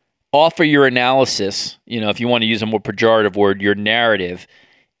offer your analysis, you know, if you want to use a more pejorative word, your narrative,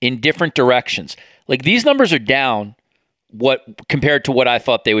 in different directions. Like, these numbers are down compared to what I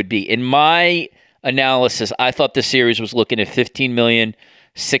thought they would be. In my analysis, I thought the series was looking at 15 million,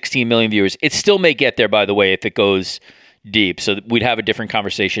 16 million viewers. It still may get there, by the way, if it goes deep. So we'd have a different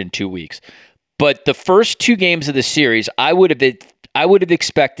conversation in 2 weeks. But the first two games of the series, I would have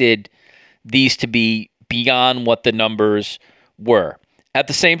expected these to be beyond what the numbers were. At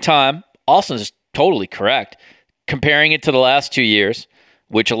the same time, Austin's totally correct. Comparing it to the last 2 years,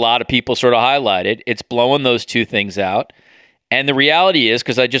 which a lot of people sort of highlighted, it's blowing those two things out. And the reality is,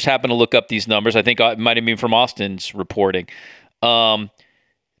 because I just happened to look up these numbers, I think it might have been from Austin's reporting,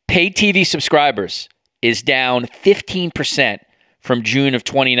 paid TV subscribers is down 15% from June of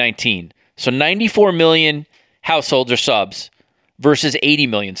 2019. So 94 million households or subs versus 80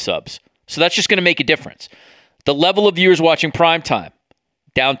 million subs. So that's just going to make a difference. The level of viewers watching primetime,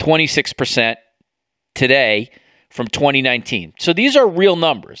 down 26% today from 2019. So these are real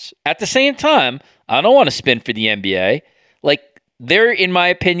numbers. At the same time, I don't want to spin for the NBA. Like, they're, in my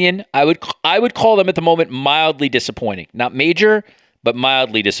opinion, I would call them at the moment mildly disappointing. Not major, but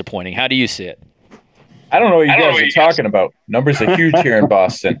mildly disappointing. How do you see it? I don't know what you guys are talking about. Numbers are huge here in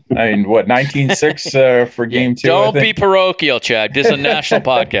Boston. I mean, what, 19-6 for game two? Don't be parochial, Chad. This is a national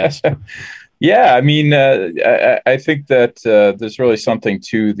podcast. Yeah, I mean, I think that there's really something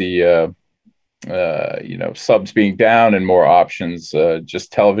to the, subs being down and more options,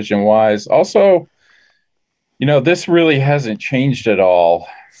 just television-wise. Also, you know, this really hasn't changed at all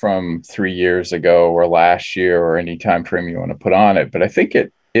from 3 years ago or last year or any time frame you want to put on it. But I think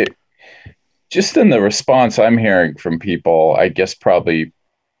it just in the response I'm hearing from people, I guess probably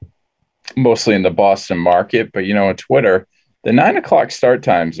mostly in the Boston market, but, you know, on Twitter, the 9 o'clock start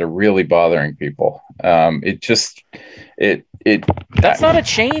times are really bothering people. That's not a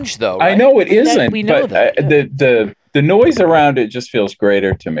change, though. Right? I know it isn't. We know but that. The noise around it just feels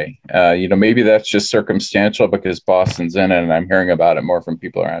greater to me. Maybe that's just circumstantial because Boston's in it and I'm hearing about it more from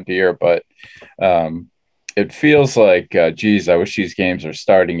people around here. But it feels like, geez, I wish these games are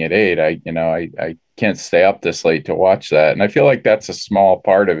starting at 8. I can't stay up this late to watch that. And I feel like that's a small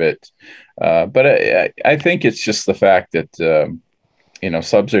part of it. But I think it's just the fact that,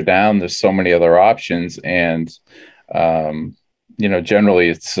 subs are down. There's so many other options. And, generally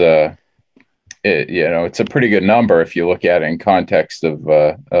it's a pretty good number if you look at it in context of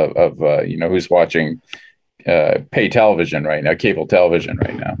who's watching pay television right now, cable television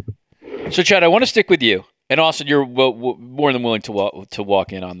right now. So, Chad, I want to stick with you. And Austin, you're more than willing to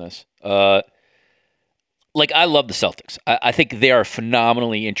walk in on this. I love the Celtics. I think they are a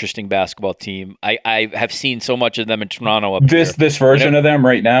phenomenally interesting basketball team. I have seen so much of them in Toronto up there. This version of them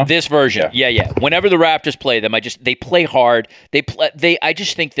right now? This version, yeah. Whenever the Raptors play them, they play hard. I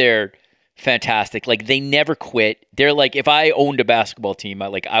just think they're fantastic. Like, they never quit. They're like, if I owned a basketball team,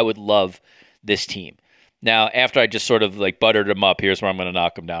 I would love this team. Now, after I just sort of like buttered them up, here's where I'm going to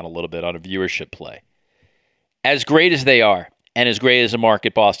knock them down a little bit on a viewership play. As great as they are, and as great as the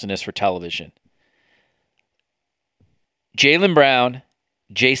market Boston is for television, Jaylen Brown,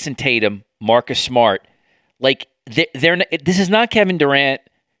 Jason Tatum, Marcus Smart, like, this is not Kevin Durant,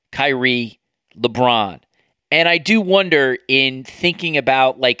 Kyrie, LeBron. And I do wonder, in thinking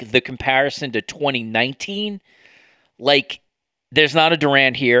about like the comparison to 2019, like, there's not a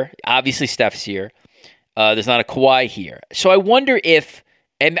Durant here. Obviously, Steph's here. There's not a Kawhi here. So I wonder if,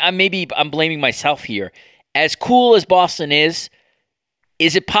 and maybe I'm blaming myself here, as cool as Boston is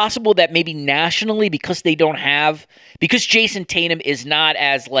it possible that maybe nationally, because Jason Tatum is not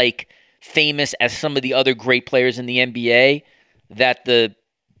as like famous as some of the other great players in the NBA, that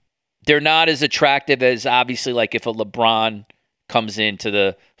they're not as attractive as, obviously, like if a LeBron comes into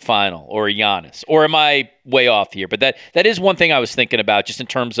the final, or a Giannis? Or am I way off here? But that is one thing I was thinking about, just in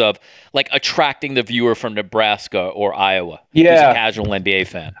terms of like attracting the viewer from Nebraska or Iowa, who's a casual NBA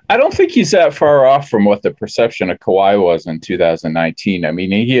fan. I don't think he's that far off from what the perception of Kawhi was in 2019. I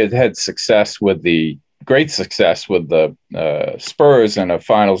mean, he had great success with the Spurs and a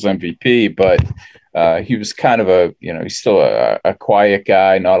Finals MVP, but he was kind of he's still a quiet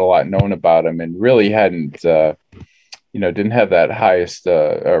guy, not a lot known about him, and really hadn't, didn't have that highest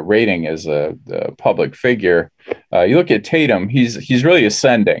rating as a public figure. You look at Tatum, he's really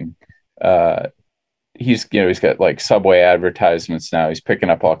ascending. He's got like Subway advertisements now. He's picking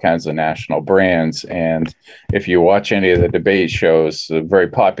up all kinds of national brands. And if you watch any of the debate shows, a very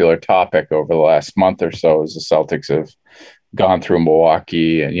popular topic over the last month or so is the Celtics have gone through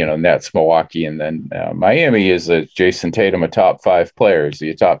Milwaukee and, Nets, Milwaukee, and then Miami. Is Jason Tatum a top 5 player? Is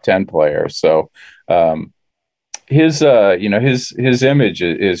he a top 10 player? So his image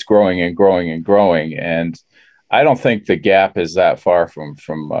is growing and growing and growing. And I don't think the gap is that far from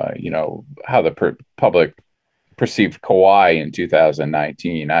how the public perceived Kawhi in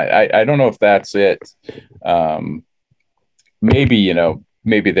 2019. I don't know if that's it.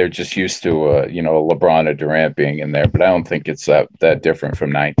 Maybe they're just used to a LeBron or Durant being in there, but I don't think it's that different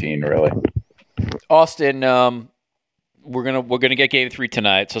from 19, really. Austin, we're gonna get Game 3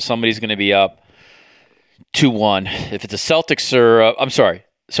 tonight, so somebody's gonna be up 2-1. If it's the Celtics or I'm sorry.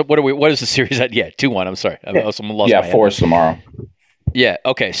 So what is the series at? Yeah, 2-1. I'm sorry. I lost my head. 4 tomorrow. Yeah.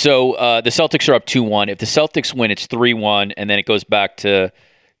 Okay. So the Celtics are up 2-1. If the Celtics win, it's 3-1, and then it goes back to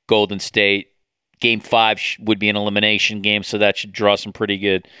Golden State. Game 5 would be an elimination game, so that should draw some pretty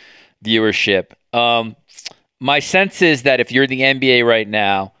good viewership. My sense is that if you're the NBA right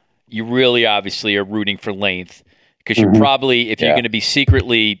now, you really obviously are rooting for length, because you're probably, if you're going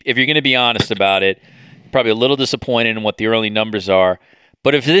to be honest about it, probably a little disappointed in what the early numbers are.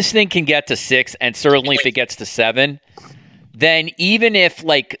 But if this thing can get to 6, and certainly if it gets to 7, then even if,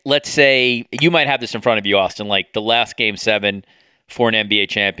 like, let's say, you might have this in front of you, Austin, like the last Game 7 for an NBA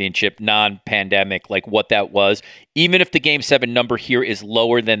championship, non-pandemic, like what that was, even if the Game 7 number here is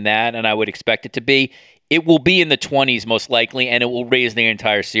lower than that, and I would expect it to be, it will be in the 20s most likely, and it will raise the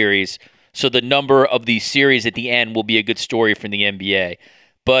entire series. So the number of the series at the end will be a good story for the NBA.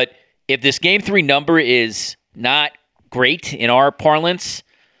 But if this Game 3 number is not great in our parlance,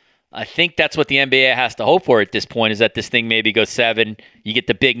 I think that's what the NBA has to hope for at this point, is that this thing maybe goes 7, you get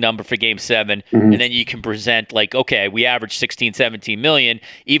the big number for Game 7, and then you can present like, okay, we averaged 16, 17 million,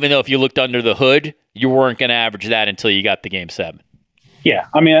 even though if you looked under the hood, you weren't going to average that until you got the Game 7. Yeah,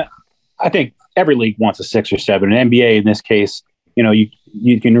 I mean, I think every league wants a 6 or 7. An NBA, in this case,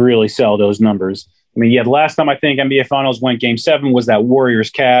 you can really sell those numbers. I mean, the last time I think NBA Finals went Game 7 was that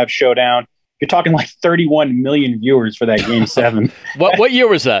Warriors-Cavs showdown. You're talking like 31 million viewers for that Game 7. What year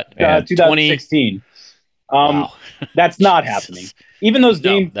was that? 2016. Wow. That's not happening. Even those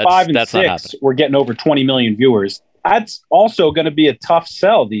Game 5 and 6 were getting over 20 million viewers. That's also going to be a tough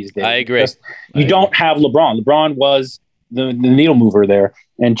sell these days. I agree. You don't have LeBron. LeBron was the needle mover there.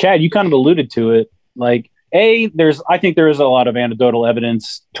 And Chad, you kind of alluded to it. Like, I think there is a lot of anecdotal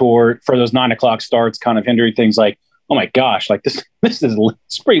evidence for those 9 o'clock starts kind of hindering things like, oh my gosh, like this is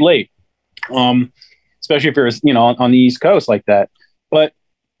it's pretty late. Especially if you're, on the East Coast like that. But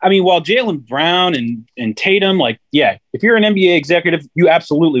I mean, while Jaylen Brown and Tatum, like, yeah, if you're an NBA executive, you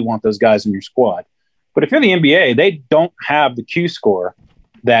absolutely want those guys in your squad. But if you're the NBA, they don't have the Q score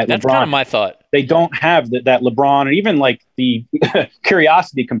that's LeBron. Kind of my thought. They don't have that LeBron, or even like the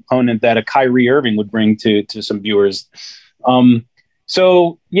curiosity component that a Kyrie Irving would bring to some viewers.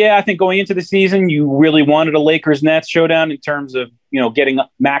 So yeah, I think going into the season, you really wanted a Lakers-Nets showdown in terms of, getting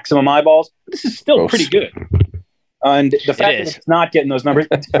maximum eyeballs. This is still pretty good. And the fact that it's not getting those numbers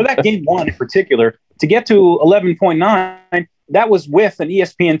for that game one in particular, to get to 11.9, that was with an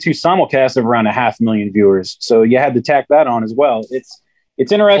ESPN2 simulcast of around 500,000 viewers. So you had to tack that on as well. It's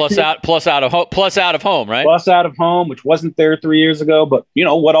interesting. Plus out of home, right? Plus out of home, which wasn't there 3 years ago. But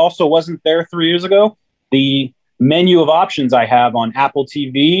what also wasn't there 3 years ago? The menu of options I have on Apple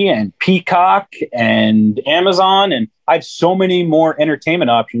TV and Peacock and Amazon, and I have so many more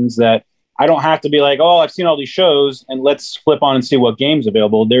entertainment options that I don't have to be like, oh, I've seen all these shows and let's flip on and see what game's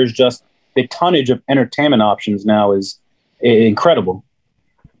available. There's just the tonnage of entertainment options now is incredible.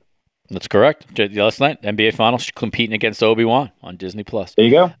 That's correct. Last night, NBA Finals competing against Obi-Wan on Disney+. There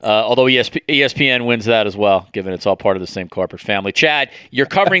you go. Although ESPN wins that as well, given it's all part of the same corporate family. Chad, you're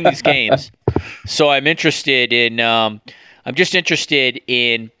covering these games, so I'm interested in. I'm just interested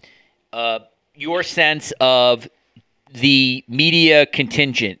in your sense of the media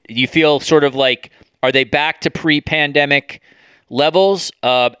contingent. Do you feel sort of like, are they back to pre-pandemic levels?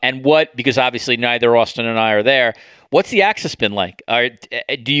 And what? Because obviously neither Austin and I are there. What's the access been like?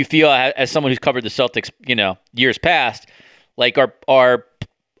 Do you feel, as someone who's covered the Celtics, years past, like are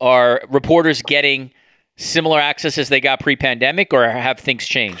reporters getting similar access as they got pre-pandemic, or have things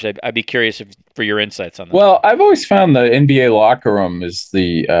changed? I'd be curious for your insights on that. Well, I've always found the NBA locker room is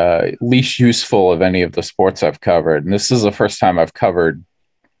the least useful of any of the sports I've covered, and this is the first time I've covered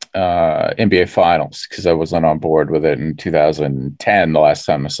NBA Finals because I wasn't on board with it in 2010, the last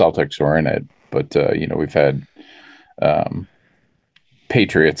time the Celtics were in it. But we've had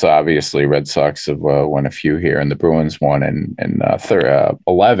Patriots, obviously. Red Sox have won a few here, and the Bruins won in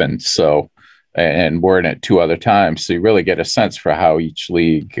 11. So, and we're in it 2 other times. So you really get a sense for how each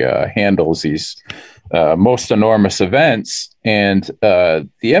league handles these most enormous events. And the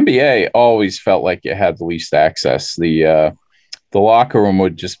NBA always felt like it had the least access. The locker room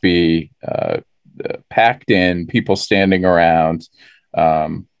would just be packed in, people standing around.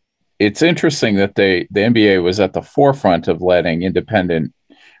 It's interesting that the NBA was at the forefront of letting independent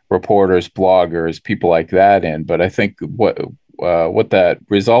reporters, bloggers, people like that in. But I think what that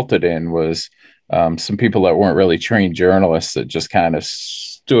resulted in was some people that weren't really trained journalists that just kind of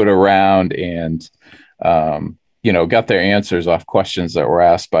stood around and, got their answers off questions that were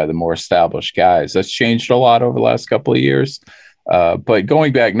asked by the more established guys. That's changed a lot over the last couple of years. But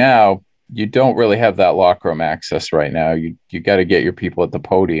going back now, you don't really have that locker room access right now. You got to get your people at the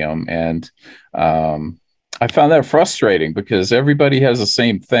podium. And I found that frustrating because everybody has the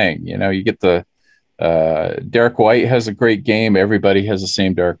same thing. You get the Derek White has a great game. Everybody has the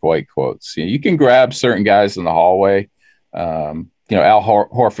same Derek White quotes. You can grab certain guys in the hallway. Al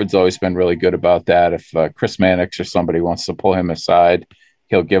Horford's always been really good about that. If Chris Mannix or somebody wants to pull him aside,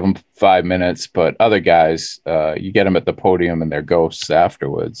 he'll give them 5 minutes, but other guys, you get them at the podium and they're ghosts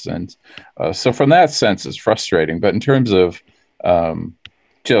afterwards. And so from that sense, it's frustrating. But in terms of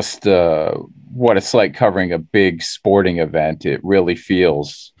just what it's like covering a big sporting event, it really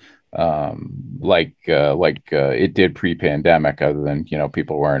feels like it did pre-pandemic, other than,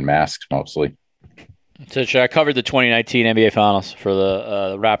 people wearing masks mostly. So I covered the 2019 NBA Finals for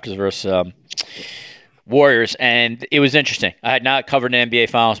the Raptors versus Warriors, and it was interesting. I had not covered an NBA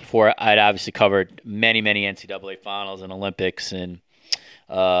Finals before. I'd obviously covered many NCAA Finals and Olympics and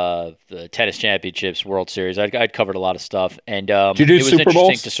the tennis championships, World Series. I'd covered a lot of stuff, and did you do it was Super interesting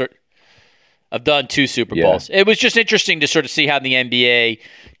Bowls? to sort. I've done 2 Super Bowls. It was just interesting to sort of see how the NBA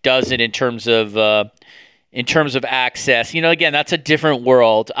does it in terms of access. Again, that's a different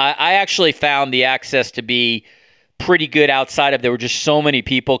world. I actually found the access to be pretty good outside of, there were just so many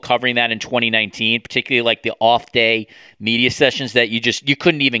people covering that in 2019, particularly like the off day media sessions that you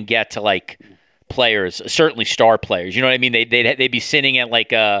couldn't even get to like players, certainly star players. You know what I mean? They'd be sitting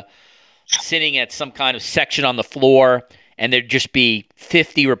at some kind of section on the floor, and there'd just be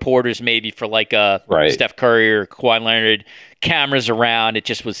 50 reporters maybe for like Steph Curry or Kawhi Leonard, cameras around.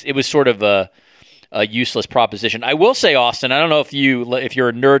 It was sort of a useless proposition. I will say, Austin, I don't know if you're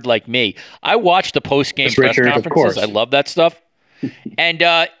a nerd like me. I watched the post-game press conferences. I love that stuff.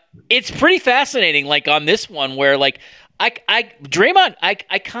 And it's pretty fascinating, like on this one where like I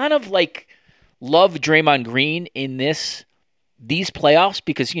kind of like love Draymond Green in these playoffs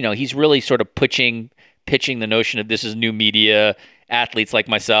because, he's really sort of pitching the notion of this is new media, athletes like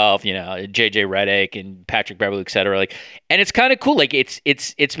myself, JJ Redick and Patrick Beverley, et cetera. Like, and it's kind of cool. Like it's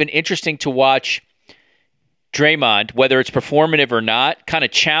been interesting to watch Draymond, whether it's performative or not, kind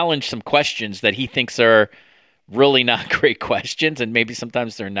of challenge some questions that he thinks are really not great questions, and maybe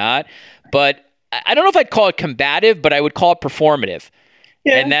sometimes they're not. But I don't know if I'd call it combative, but I would call it performative.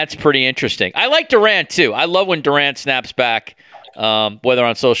 Yeah. And that's pretty interesting. I like Durant, too. I love when Durant snaps back, whether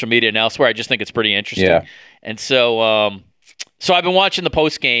on social media and elsewhere. I just think it's pretty interesting. Yeah. And so I've been watching the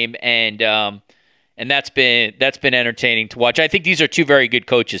post game, and that's been entertaining to watch. I think these are two very good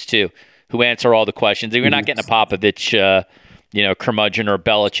coaches too, who answer all the questions. We're not getting a Popovich, curmudgeon or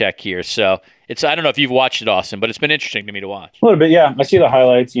Belichick here. So I don't know if you've watched it, Austin, but it's been interesting to me to watch. A little bit, yeah. I see the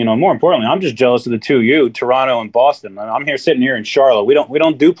highlights. More importantly, I'm just jealous of the two of you, Toronto and Boston. I'm sitting here in Charlotte. We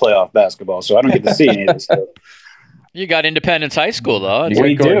don't do playoff basketball, so I don't get to see any of this stuff. You got Independence High School though.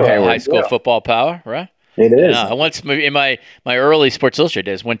 We do. High school football power, right? It is. I once in my early Sports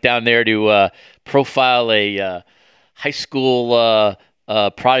Illustrated days went down there to profile a high school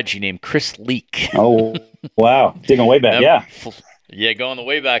prodigy named Chris Leak. Oh, wow. Digging way back, yeah. Yeah, going the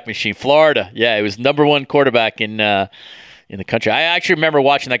way back machine. Florida. Yeah, he was number one quarterback in the country. I actually remember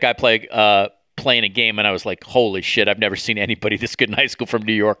watching that guy playing a game, and I was like, holy shit, I've never seen anybody this good in high school from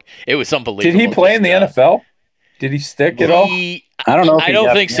New York. It was unbelievable. Did he play in the NFL? Did he stick at all? I don't know. I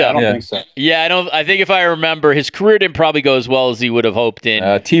don't think so. I don't think so. Yeah, I think if I remember, his career didn't probably go as well as he would have hoped in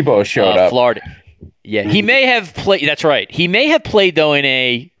Tebow showed up. Florida. Yeah, he may have played. That's right. He may have played, though, in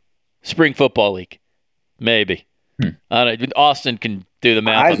a spring football league. Maybe. I don't know. Austin can do the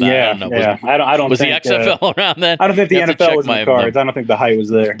math on that. Yeah, I don't know. Yeah. I don't was think, the XFL around then? I don't think the NFL was in the cards. I don't think the height was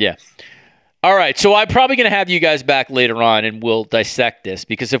there. Yeah. All right, so I'm probably going to have you guys back later on, and we'll dissect this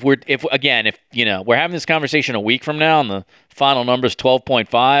because if we're having this conversation a week from now, and the final number is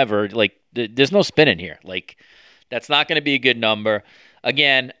 12.5, or like, there's no spin in here. Like, that's not going to be a good number.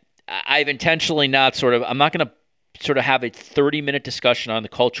 Again, I've intentionally I'm not going to have a 30-minute discussion on the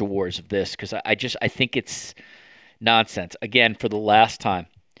culture wars of this because I think it's nonsense. Again, for the last time.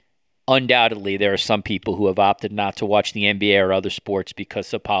 Undoubtedly, there are some people who have opted not to watch the NBA or other sports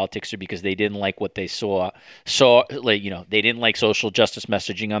because of politics or because they didn't like what they saw. They didn't like social justice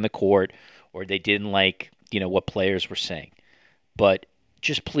messaging on the court, or they didn't like, what players were saying. But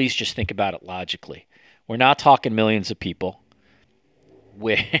please think about it logically. We're not talking millions of people.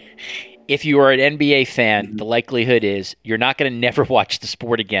 If you are an NBA fan, the likelihood is you're not going to never watch the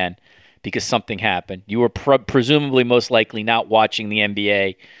sport again because something happened. You were presumably most likely not watching the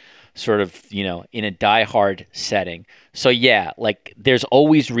NBA sort of, in a diehard setting. So yeah, like there's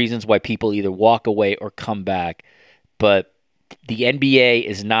always reasons why people either walk away or come back. But the NBA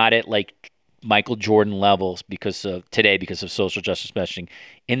is not at like Michael Jordan levels because of social justice messaging.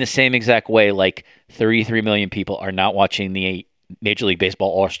 In the same exact way, like 33 million people are not watching the Major League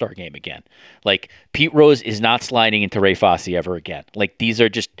Baseball All-Star game again. Like Pete Rose is not sliding into Ray Fosse ever again. Like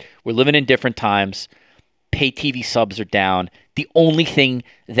we're living in different times. Pay TV subs are down. The only thing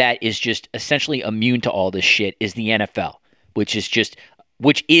that is just essentially immune to all this shit is the NFL, which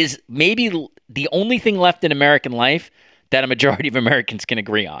is maybe the only ththing left in American life that a majority of Americans can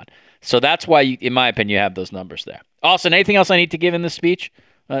agree on. So that's why, in my opinion, you have those numbers there. Austin, anything else I need to give in this speech?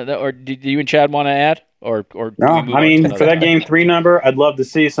 Or do you and Chad want to add? Or no, for that Game 3 number, I'd love to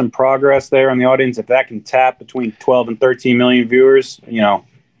see some progress there in the audience. If that can tap between 12 and 13 million viewers,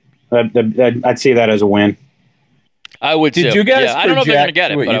 I'd see that as a win. I would. Did you guys? I don't know if they're going to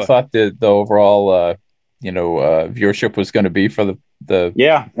get it. What you thought the overall, viewership was going to be for the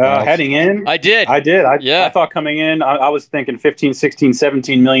heading in? I did. I thought coming in, I was thinking 15, 16,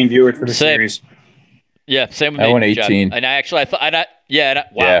 17 million viewers for the series. Yeah, same with me. I went 18. And I thought,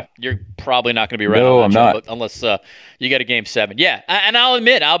 you're probably not going to be right. No, I'm not. Unless you get a Game 7. Yeah, and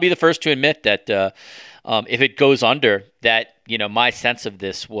I'll be the first to admit that if it goes under, that my sense of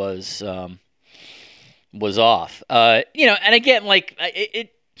this was off. And again, like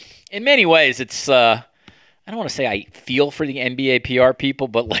it in many ways, it's I don't want to say I feel for the NBA PR people,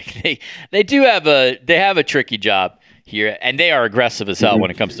 but like they have a tricky job here, and they are aggressive as hell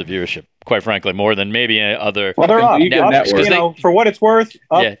when it comes to viewership. Quite frankly, more than maybe other. Well, they're up. Networks. For what it's worth,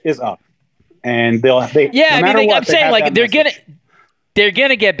 up is up, and I'm saying like they're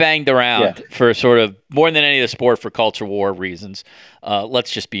gonna get banged around for sort of more than any of the sport for culture war reasons. Let's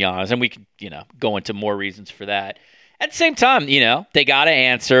just be honest, and we can go into more reasons for that. At the same time, they got to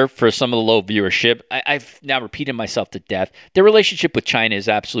answer for some of the low viewership. I've now repeated myself to death. Their relationship with China is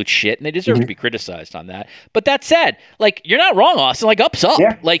absolute shit, and they deserve to be criticized on that. But that said, like, you're not wrong, Austin. Like, up's up.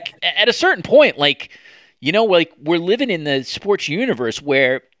 Yeah. Like, at a certain point, like, like we're living in the sports universe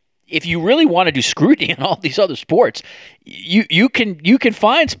where if you really want to do scrutiny on all these other sports, you can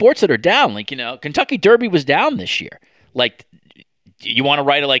find sports that are down. Like, Kentucky Derby was down this year. Like, you want to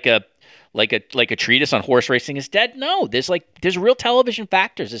write like a treatise on horse racing is dead? No, there's real television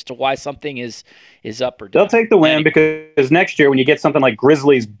factors as to why something is up or down. They'll take the win because next year when you get something like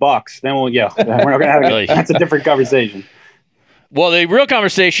Grizzlies Bucks, then we're not going to have it. That's a different conversation. Well, the real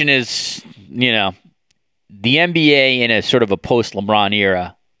conversation is, the NBA in a sort of a post-LeBron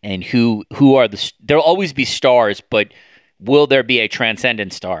era and who are there'll always be stars, but will there be a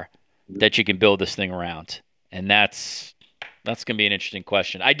transcendent star that you can build this thing around? And that's going to be an interesting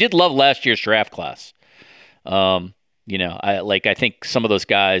question. I did love last year's draft class. I think some of those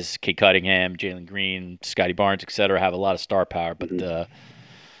guys, Kate Cunningham, Jalen Green, Scotty Barnes, et cetera, have a lot of star power. But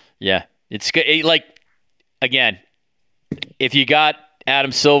it's like, again, if you got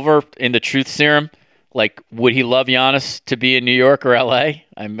Adam Silver in the truth serum, like, would he love Giannis to be in New York or LA?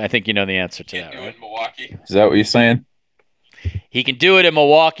 I think you know the answer to that, right? In Milwaukee. Is that what you're saying? He can do it in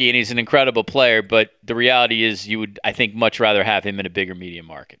Milwaukee, and he's an incredible player. But the reality is, you would, I think, much rather have him in a bigger media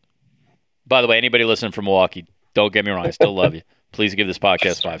market. By the way, anybody listening from Milwaukee, don't get me wrong, I still love you. Please give this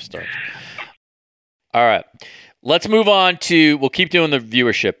podcast 5 stars. All right. Let's move on to, we'll keep doing the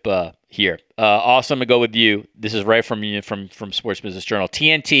viewership here. Awesome to go with you. This is right from you from Sports Business Journal.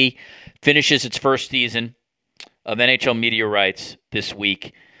 TNT finishes its first season of NHL media rights this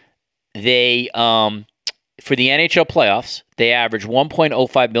week. They, for the NHL playoffs, they averaged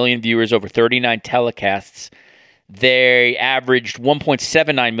 1.05 million viewers over 39 telecasts. They averaged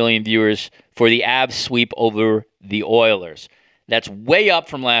 1.79 million viewers for the Avs sweep over the Oilers. That's way up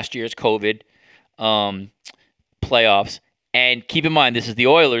from last year's COVID playoffs. And keep in mind, this is the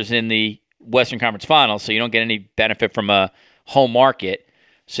Oilers in the Western Conference Finals, so you don't get any benefit from a home market.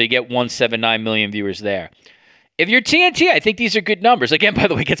 So you get 179 million viewers there. If you're TNT, I think these are good numbers. Again, by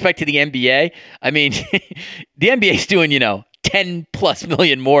the way, it gets back to the NBA. I mean, the NBA's doing, 10 plus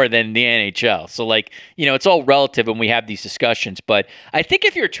million more than the NHL. So, it's all relative when we have these discussions. But I think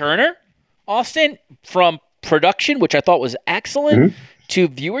if you're Turner, Austin, from production, which I thought was excellent, to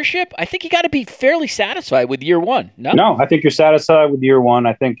viewership, I think you got to be fairly satisfied with year one. No, I think you're satisfied with year one.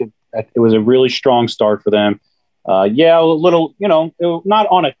 I think it was a really strong start for them. A little, not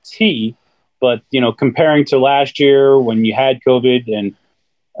on a tee, but, comparing to last year when you had COVID and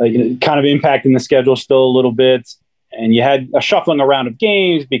kind of impacting the schedule still a little bit. And you had a shuffling around of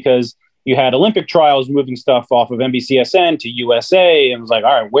games because you had Olympic trials moving stuff off of NBCSN to USA. And it was like,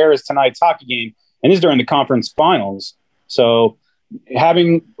 all right, where is tonight's hockey game? And this is during the conference finals. So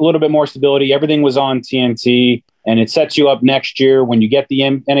having a little bit more stability, everything was on TNT. And it sets you up next year when you get the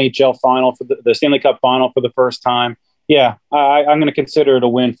NHL final for the Stanley Cup final for the first time. Yeah, I'm going to consider it a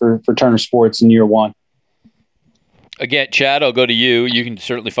win for Turner Sports in year one. Again, Chad, I'll go to you. You can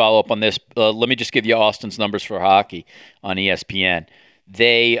certainly follow up on this. Let me just give you Austin's numbers for hockey on ESPN.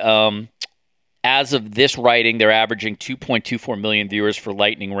 They, as of this writing, they're averaging 2.24 million viewers for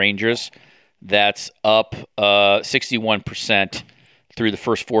Lightning Rangers. That's up 61% through the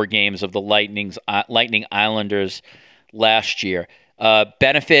first 4 games of the Lightning Islanders last year.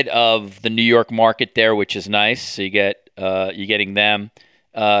 Benefit of the New York market there, which is nice. So you're getting them.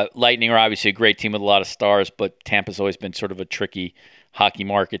 Lightning are obviously a great team with a lot of stars, but Tampa's always been sort of a tricky hockey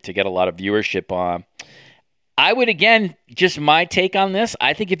market to get a lot of viewership on. I would, again, just my take on this,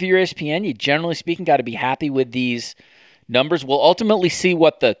 I think if you're ESPN, you generally speaking got to be happy with these numbers. We'll ultimately see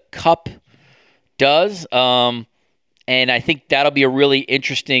what the Cup does, and I think that'll be a really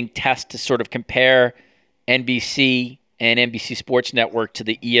interesting test to sort of compare NBC and NBC Sports Network to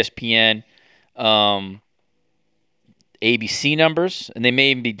the ESPN ABC numbers, and they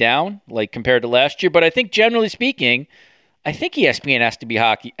may even be down, compared to last year. But I think generally speaking, I think ESPN has to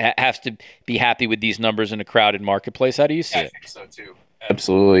be happy with these numbers in a crowded marketplace. How do you see it? I think so too.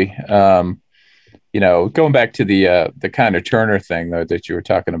 Absolutely. Going back to the kind of Turner thing though that you were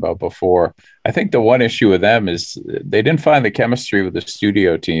talking about before, I think the one issue with them is they didn't find the chemistry with the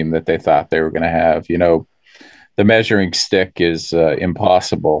studio team that they thought they were going to have. The measuring stick is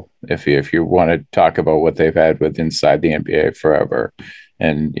impossible if you want to talk about what they've had with inside the NBA forever.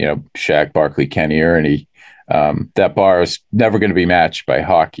 And, Shaq, Barkley, Kenny, Ernie, that bar is never going to be matched by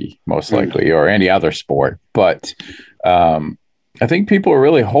hockey, most likely, or any other sport. But I think people are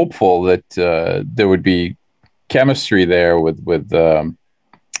really hopeful that there would be chemistry there with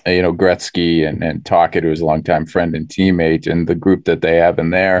Gretzky and Tocchet, who's a longtime friend and teammate, and the group that they have in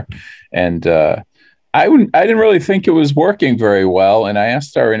there. And I didn't really think it was working very well, and I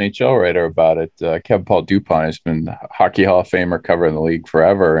asked our NHL writer about it. Kevin Paul Dupont has been Hockey Hall of Famer covering the league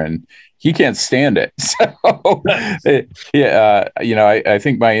forever, and he can't stand it. So, I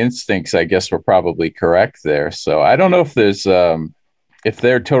think my instincts, I guess, were probably correct there. So I don't know if there's if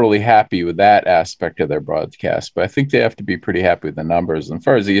they're totally happy with that aspect of their broadcast, but I think they have to be pretty happy with the numbers. And as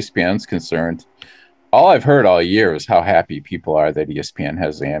far as ESPN's concerned, all I've heard all year is how happy people are that ESPN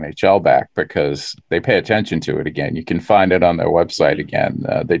has the NHL back because they pay attention to it again. You can find it on their website again.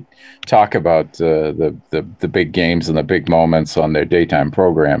 They talk about the big games and the big moments on their daytime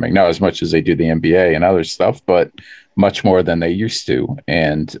programming, not as much as they do the NBA and other stuff, but much more than they used to.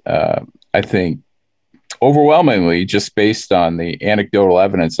 And I think overwhelmingly, just based on the anecdotal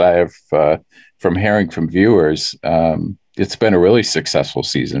evidence I have from hearing from viewers, it's been a really successful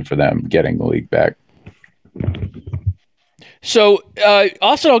season for them getting the league back. So,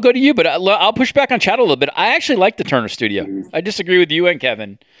 Austin, I'll go to you, but I'll push back on Chad a little bit. I actually like the Turner Studio. I disagree with you and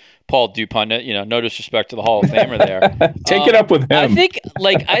Kevin, Paul Dupont. No disrespect to the Hall of Famer there. Take it up with him. I think,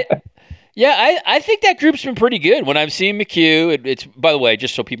 I think that group's been pretty good. When I'm seeing McHugh, it's, by the way,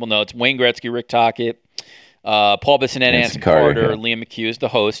 just so people know, it's Wayne Gretzky, Rick Tocchet, Paul Bissonnette, Anson Carter, Liam McHugh is the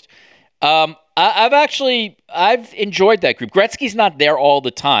host. I've enjoyed that group. Gretzky's not there all the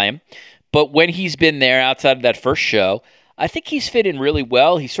time, but when he's been there outside of that first show, I think he's fit in really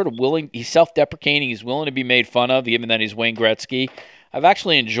well. He's sort of willing. He's self-deprecating. He's willing to be made fun of, even that he's Wayne Gretzky. I've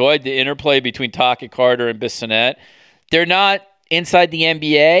actually enjoyed the interplay between Tocchet, Carter, and Bissonnette. They're not inside the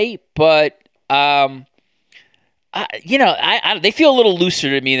NBA, but they feel a little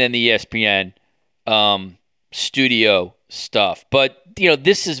looser to me than the ESPN studio stuff. But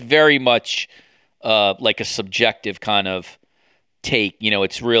this is very much like a subjective kind of take.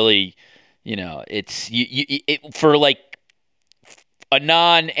 It's really, it's for like a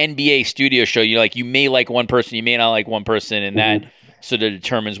non-NBA studio show. You may like one person, you may not like one person, and that sort of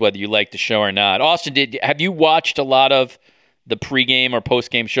determines whether you like the show or not. Austin, have you watched a lot of the pregame or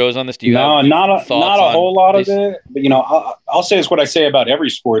postgame shows on this? Not a whole lot of it. But I'll say it's what I say about every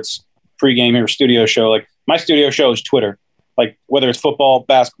sports pregame or studio show. Like my studio show is Twitter, like whether it's football,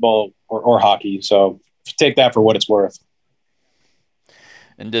 basketball, or hockey. So take that for what it's worth.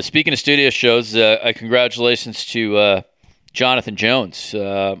 And speaking of studio shows, congratulations to Jonathan Jones,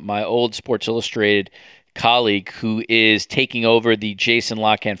 my old Sports Illustrated colleague, who is taking over the Jason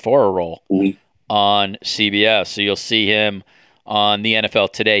La Canfora role on CBS. So you'll see him on the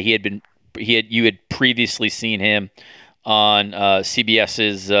NFL Today. You had previously seen him on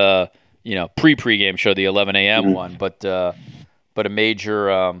CBS's pregame show, the 11 a.m. one, but a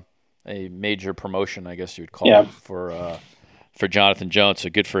major promotion, I guess you would call it, for Jonathan Jones. So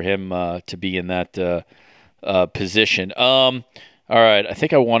good for him to be in that position. All right, I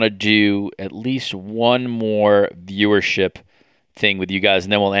think I want to do at least one more viewership thing with you guys,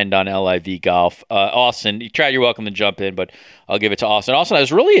 and then we'll end on LIV golf. Austin, you're welcome to jump in, but I'll give it to Austin. Austin, it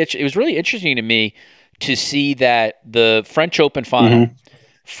was really interesting to me to see that the French Open final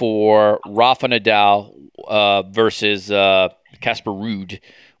for Rafa Nadal versus Casper Ruud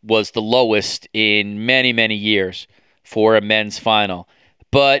was the lowest in many, many years for a men's final.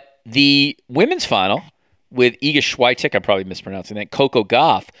 But the women's final with Iga Swiatek, I'm probably mispronouncing that, Coco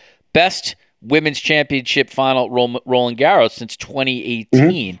Gauff, best women's championship final Roland Garros since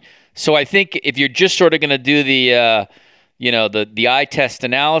 2018. So I think if you're just sort of going to do the eye test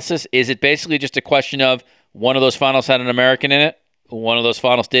analysis, is it basically just a question of one of those finals had an American in it, one of those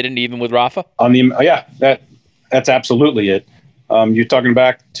finals didn't, even with Rafa? That's absolutely it. You're talking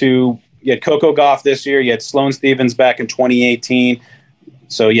back to, you had Coco Gauff this year, you had Sloane Stephens back in 2018.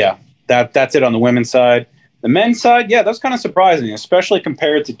 So yeah, that's it on the women's side. The men's side, that's kind of surprising, especially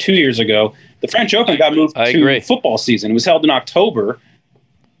compared to 2 years ago. The French Open got moved to football season. It was held in October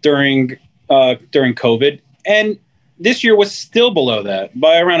during COVID, and this year was still below that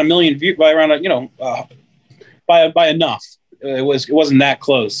by around 1 million views, by enough. It wasn't that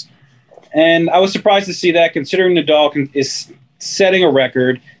close, and I was surprised to see that, considering Nadal is setting a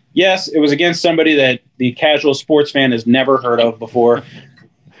record. Yes, it was against somebody that the casual sports fan has never heard of before.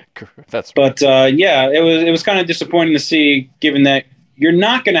 It was kind of disappointing to see, given that you're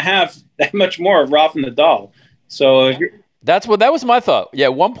not going to have that much more of Rafa Nadal. So that was my thought. Yeah,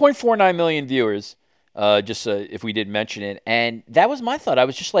 1.49 million viewers. If we didn't mention it, and that was my thought. I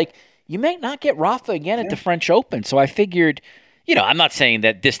was just like, you may not get Rafa again at the French Open. So I figured, I'm not saying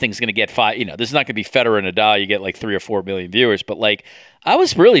that this thing's going to get five. This is not going to be Federer and Nadal. You get like 3 or 4 million viewers, but like, I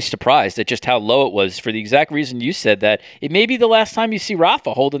was really surprised at just how low it was, for the exact reason you said, that it may be the last time you see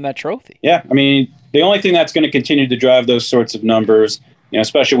Rafa holding that trophy. Yeah, I mean, the only thing that's going to continue to drive those sorts of numbers,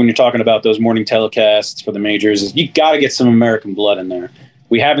 especially when you're talking about those morning telecasts for the majors, is you got to get some American blood in there.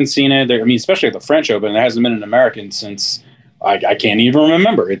 We haven't seen it there. I mean, especially at the French Open, there hasn't been an American since I can't even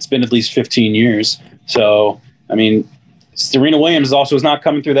remember. It's been at least 15 years. So, I mean, Serena Williams also is not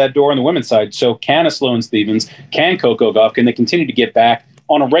coming through that door on the women's side. So can a Sloane Stephens, can Coco Gauff, can they continue to get back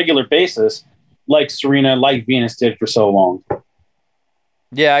on a regular basis like Serena, like Venus did for so long?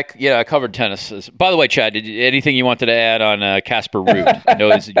 I covered tennis. By the way, Chad, anything you wanted to add on Casper Ruud? I know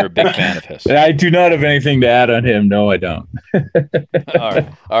you're a big fan of his. I do not have anything to add on him. No, I don't.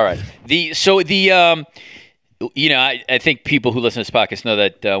 All right. I think people who listen to this podcast know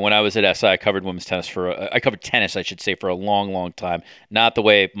that when I was at SI, I covered women's tennis I covered tennis, I should say, for a long, long time. Not the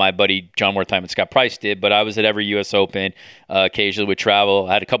way my buddy John Wertheim and Scott Price did, but I was at every U.S. Open. Occasionally would travel.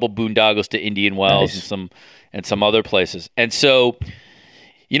 I had a couple boondoggles to Indian Wells and some other places. And so,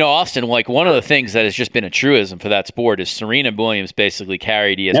 Austin, like one of the things that has just been a truism for that sport is Serena Williams basically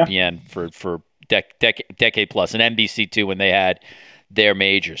carried ESPN for decade plus, and NBC too when they had their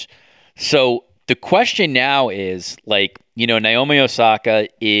majors. So the question now is, Naomi Osaka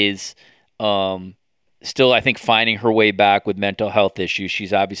is still, I think, finding her way back with mental health issues.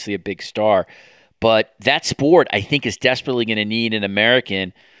 She's obviously a big star. But that sport, I think, is desperately going to need an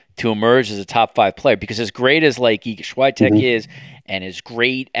American to emerge as a top 5 player. Because as great as, Iga Swiatek is, and as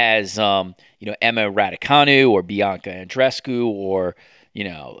great as, Emma Raducanu or Bianca Andreescu or,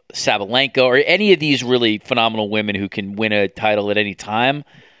 Sabalenka or any of these really phenomenal women who can win a title at any time,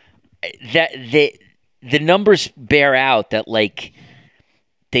 that the numbers bear out that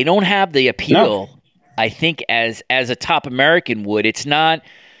they don't have the appeal, I think, as a top American would. It's not,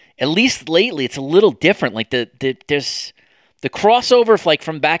 at least lately, it's a little different. There's the crossover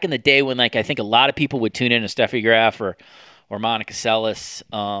from back in the day when I think a lot of people would tune in to Steffi Graf or Monica Seles.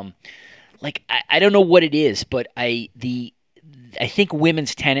 I don't know what it is, but I think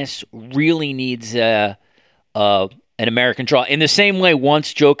women's tennis really needs an American draw. In the same way,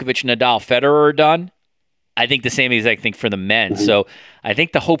 once Djokovic, Nadal, Federer are done, I think the same exact thing for the men. Mm-hmm. So I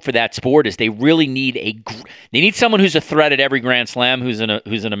think the hope for that sport is they really need they need someone who's a threat at every Grand Slam who's an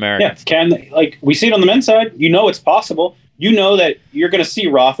American. Yeah, we see it on the men's side. It's possible. That you're going to see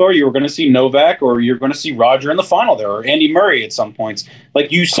Rafa, or you're going to see Novak, or you're going to see Roger in the final there, or Andy Murray at some points.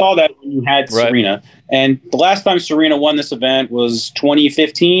 You saw that when you had Serena. And the last time Serena won this event was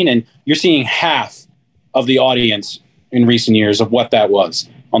 2015, and you're seeing half of the audience in recent years of what that was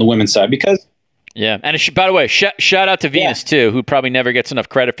on the women's side. Because and by the way, shout out to Venus too, who probably never gets enough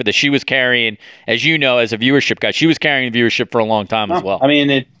credit for this. She was carrying, as you know, as a viewership guy, she was carrying viewership for a long time as well. I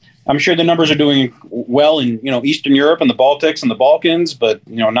mean, I'm sure the numbers are doing well in Eastern Europe and the Baltics and the Balkans, but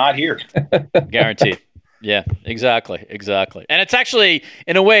not here. Guaranteed. Yeah, exactly. And it's actually,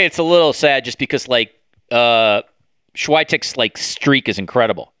 in a way, it's a little sad just because Swiatek's streak is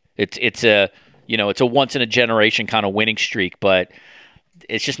incredible. It's a once in a generation kind of winning streak, but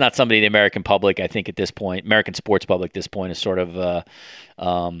it's just not somebody the American public, I think, at this point, American sports public at this point, is sort of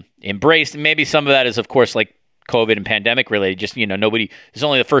embraced. And maybe some of that is, of course, COVID and pandemic related. Just, nobody, it's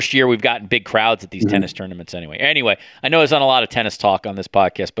only the first year we've gotten big crowds at these tennis tournaments anyway. Anyway, I know I've done a lot of tennis talk on this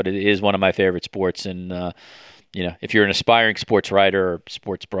podcast, but it is one of my favorite sports. And, if you're an aspiring sports writer or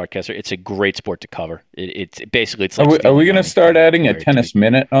sports broadcaster, it's a great sport to cover. It's basically, it's like, are we going to start adding a tennis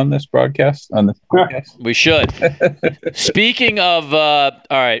minute on this broadcast? We should. Speaking of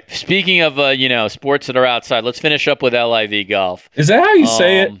sports that are outside, let's finish up with LIV golf. Is that how you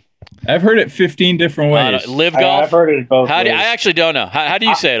say it? I've heard it 15 different ways. Live golf. I've heard it both ways. I actually don't know. How do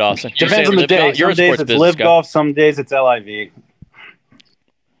you say it, Austin? Depends on the day. Some days it's Live Golf, some days it's LIV.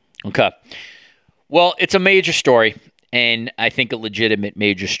 Okay. Well, it's a major story, and I think a legitimate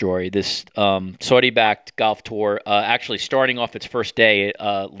major story. This Saudi-backed golf tour, actually starting off its first day,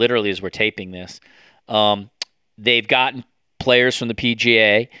 literally as we're taping this, they've gotten players from the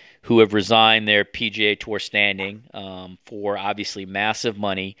PGA who have resigned their PGA Tour standing for obviously massive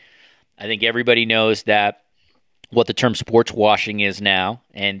money. I think everybody knows that what the term sports washing is now,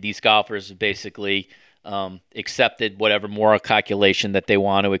 and these golfers have basically accepted whatever moral calculation that they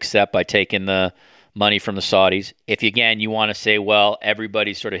want to accept by taking the money from the Saudis. If, again, you want to say, well,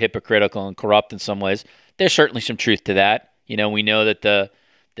 everybody's sort of hypocritical and corrupt in some ways, there's certainly some truth to that. We know that the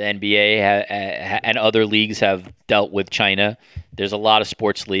NBA and other leagues have dealt with China. There's a lot of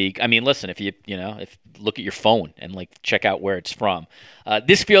sports league. I mean, listen, if look at your phone and check out where it's from.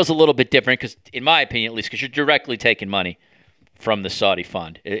 This feels a little bit different because, in my opinion, at least, because you're directly taking money from the Saudi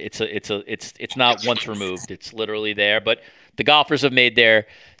fund. It's not once removed. It's literally there. But the golfers have made their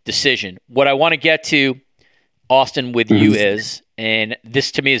decision. What I want to get to, Austin, with you is, and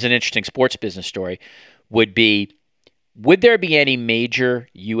this to me is an interesting sports business story, would there be any major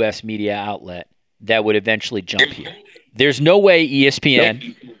U.S. media outlet that would eventually jump here? There's no way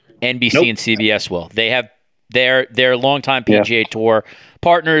ESPN, NBC, and CBS will. They have their longtime PGA Tour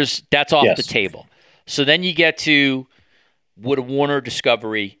partners. That's off the table. So then you get to, would a Warner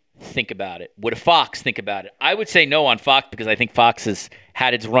Discovery think about it? Would a Fox think about it? I would say no on Fox because I think Fox has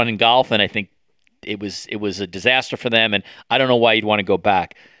had its run in golf, and I think it was a disaster for them, and I don't know why you'd want to go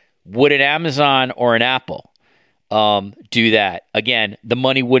back. Would an Amazon or an Apple do that? Again, the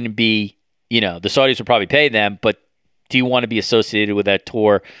money wouldn't be, the Saudis would probably pay them, but do you want to be associated with that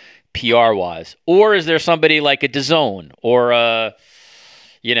tour PR wise, or is there somebody like a DAZN or I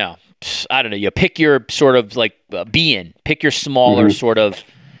don't know. You pick your sort of like pick your smaller sort of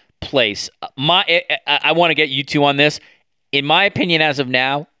place. I want to get you two on this. In my opinion, as of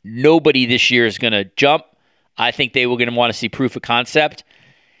now, nobody this year is going to jump. I think they were going to want to see proof of concept.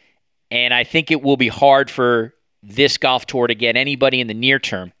 And I think it will be hard for this golf tour to get anybody in the near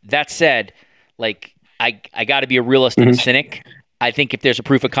term. That said, like I got to be a realistic cynic. I think if there's a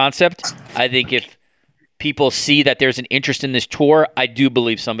proof of concept, I think if people see that there's an interest in this tour, I do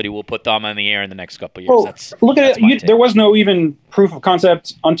believe somebody will put them on the air in the next couple of years. Look at it. There was no even proof of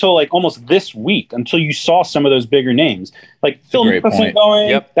concept until like almost this week, until you saw some of those bigger names. Like Phil Mickelson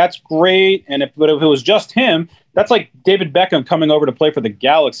going, that's great. But if it was just him, that's like David Beckham coming over to play for the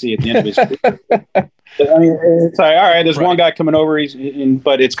Galaxy at the end of his career. I mean, it's like, all right, there's one guy coming over,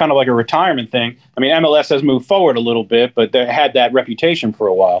 but it's kind of like a retirement thing. I mean, MLS has moved forward a little bit, but they had that reputation for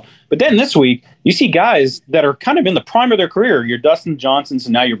a while. But then this week, you see guys that are kind of in the prime of their career. Your Dustin Johnsons,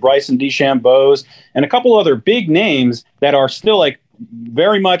 and now your Bryson DeChambeau's, and a couple other big names that are still like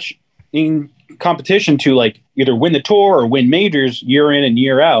very much in competition to like either win the tour or win majors year in and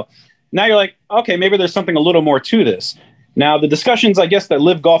year out. Now you're like, okay, maybe there's something a little more to this. Now, the discussions, I guess, that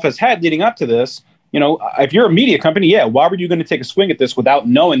Live Golf has had leading up to this, if you're a media company, why were you going to take a swing at this without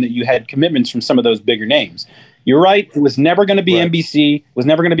knowing that you had commitments from some of those bigger names? You're right. It was never going to be NBC, was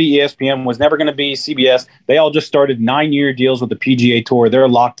never going to be ESPN, was never going to be CBS. They all just started 9-year deals with the PGA Tour. They're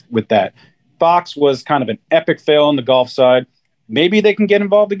locked with that. Fox was kind of an epic fail on the golf side. Maybe they can get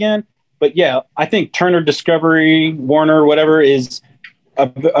involved again. But I think Turner, Discovery, Warner, whatever is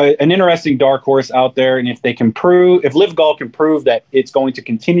an interesting dark horse out there. And if Live Golf can prove that it's going to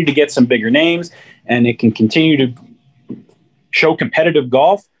continue to get some bigger names and it can continue to show competitive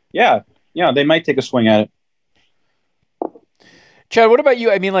golf, they might take a swing at it. Chad, what about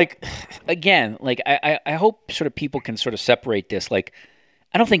you? I mean, like, again, like I hope sort of people can sort of separate this. Like,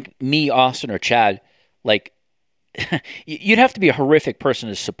 I don't think me, Austin, or Chad, like, you'd have to be a horrific person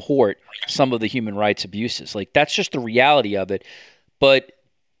to support some of the human rights abuses. Like, that's just the reality of it. But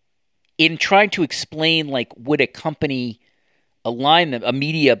in trying to explain, like, would a company a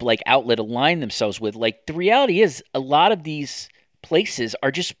media like outlet align themselves with, like, the reality is a lot of these places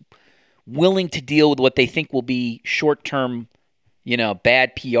are just willing to deal with what they think will be short-term,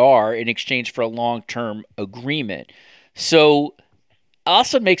 bad PR in exchange for a long-term agreement. So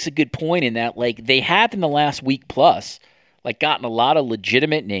Austin makes a good point in that, like, they have in the last week plus, like, gotten a lot of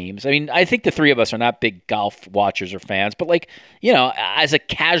legitimate names. I mean, I think the three of us are not big golf watchers or fans, but, like, as a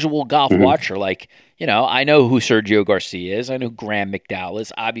casual golf watcher, like, I know who Sergio Garcia is. I know who Graham McDowell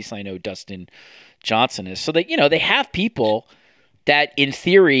is. Obviously, I know who Dustin Johnson is. So, they have people that, in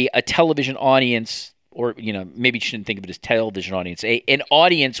theory, a television audience, or, maybe you shouldn't think of it as television audience, an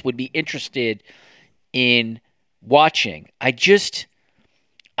audience would be interested in watching. I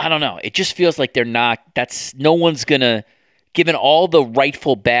don't know. It just feels like no one's going to, given all the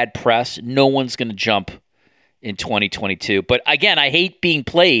rightful bad press, no one's going to jump in 2022. But again, I hate being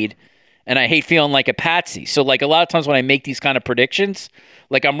played and I hate feeling like a patsy. So, like, a lot of times when I make these kind of predictions,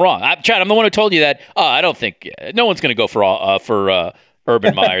 like, I'm wrong. Chad, I'm the one who told you that, I don't think no one's going to go for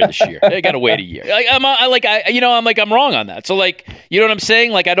Urban Meyer this year. They got to wait a year. Like, I'm wrong on that. So, like, you know what I'm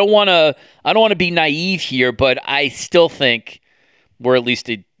saying? Like, I don't want to be naive here, but I still think we're at least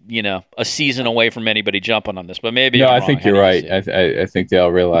a season away from anybody jumping on this, but maybe. No, I think you're right. I think they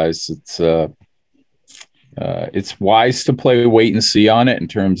all realize it's wise to play wait and see on it in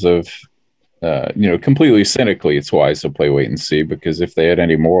terms of, completely cynically, it's wise to play wait and see, because if they had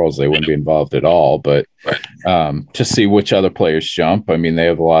any morals, they wouldn't be involved at all. But to see which other players jump, I mean, they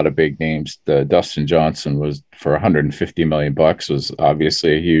have a lot of big names. Dustin Johnson was for $150 million was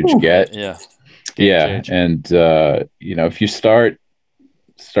obviously a huge get. Yeah. And, if you start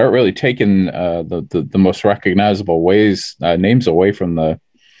really taking the most recognizable names away from the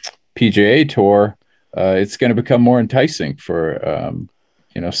PGA Tour, it's going to become more enticing for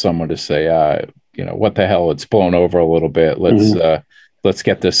someone to say, what the hell, it's blown over a little bit. Let's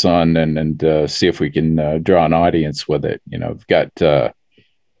get this on and see if we can draw an audience with it. We've got 8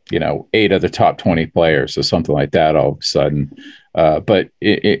 of the top 20 players or something like that all of a sudden. But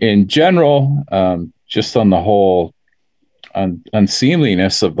in general, just on the whole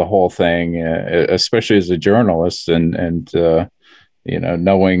unseemliness of the whole thing, especially as a journalist, and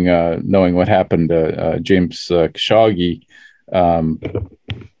knowing what happened to James Khashoggi, I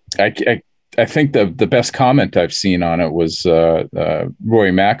think the best comment I've seen on it was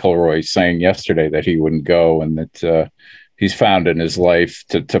Rory McIlroy saying yesterday that he wouldn't go and that he's found in his life,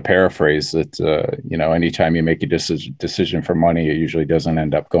 to paraphrase it, anytime you make a decision for money, it usually doesn't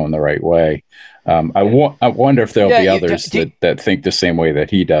end up going the right way. I wonder if there'll be others that think the same way that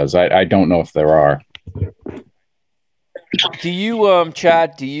he does. I don't know if there are. Do you,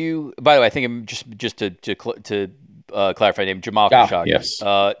 Chad? By the way, I think I'm just to clarify, name Jamal Khashoggi. Yes.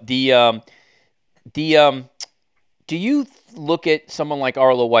 Do you look at someone like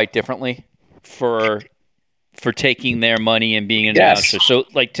Arlo White differently for taking their money and being an announcer? So,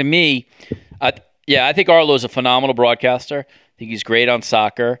 like, to me, I think Arlo's a phenomenal broadcaster. I think he's great on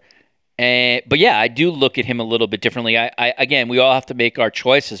soccer. But yeah, I do look at him a little bit differently. Again, we all have to make our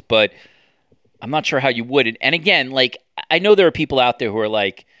choices, but I'm not sure how you would. And again, like, I know there are people out there who are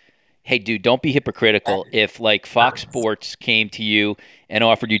like, hey, dude, don't be hypocritical. If, like, Fox Sports came to you and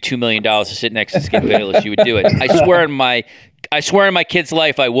offered you $2 million to sit next to Skip Bayless, you would do it. I swear in my kid's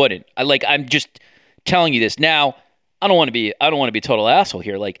life, I wouldn't. I'm just telling you this. Now, I don't want to be a total asshole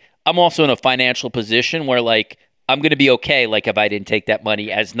here. Like, I'm also in a financial position where, like, I'm going to be okay, like, if I didn't take that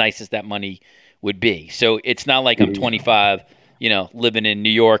money, as nice as that money would be. So it's not like I'm 25, living in New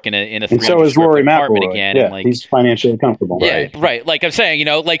York in a 300 so is Rory apartment McIlroy. again. Yeah, and, like, he's financially comfortable. Yeah, right. Like I'm saying,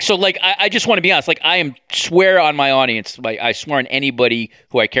 I just want to be honest. Like, I swear on my audience, like, I swear on anybody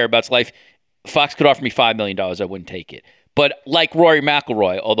who I care about's life, Fox could offer me $5 million, I wouldn't take it. But like Rory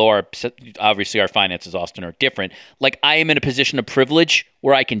McIlroy, although obviously our finances, Austin, are different, like, I am in a position of privilege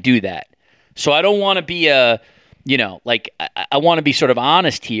where I can do that. So I don't want to be I want to be sort of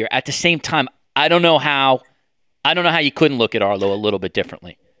honest here. At the same time, I don't know how you couldn't look at Arlo a little bit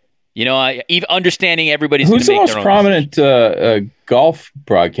differently. Even understanding everybody's who's the most prominent golf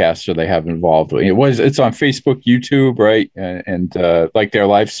broadcaster they have involved. It's on Facebook, YouTube, right, and like their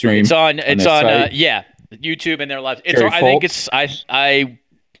live stream. It's on YouTube and their live. And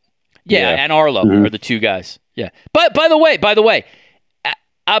Arlo are the two guys. Yeah, but by the way,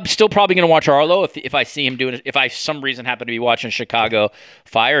 I'm still probably going to watch Arlo if I see him doing it. If I, for some reason, happen to be watching a Chicago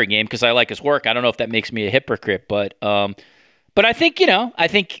Fire game because I like his work. I don't know if that makes me a hypocrite, but I think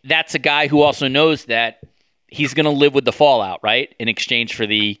that's a guy who also knows that he's going to live with the fallout, right, in exchange for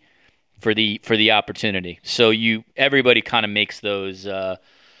the opportunity. So everybody kind of makes those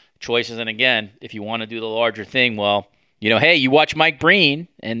choices. And again, if you want to do the larger thing, well, hey, you watch Mike Breen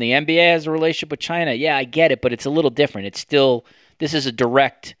and the NBA has a relationship with China. Yeah, I get it, but it's a little different. It's still. This is a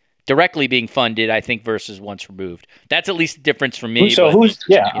directly being funded, I think, versus once removed. That's at least the difference for me. So who's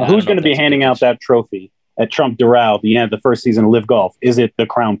going to be handing out that trophy at Trump Doral at the end of the first season of Live Golf? Is it the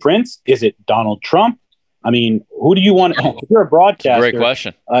Crown Prince? Is it Donald Trump? I mean, who do you want? If you're a broadcaster, great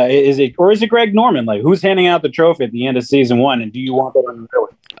question. Is it Greg Norman? Like, who's handing out the trophy at the end of season one? And do you want that on your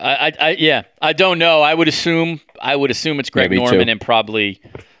belly? I don't know. I would assume it's Greg Norman and probably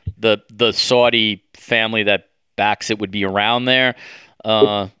the Saudi family that backs it would be around there.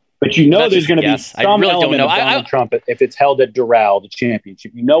 But there's going to be some element of Donald Trump if it's held at Doral, the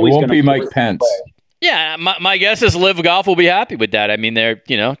championship. He's going to be Mike Pence. Play. Yeah, my guess is Live Golf will be happy with that. I mean,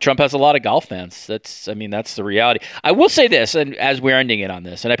 Trump has a lot of golf fans. That's the reality. I will say this, and as we're ending it on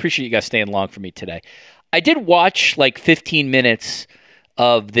this, and I appreciate you guys staying long for me today. I did watch like 15 minutes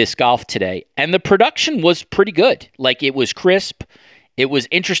of this golf today, and the production was pretty good. Like, it was crisp. It was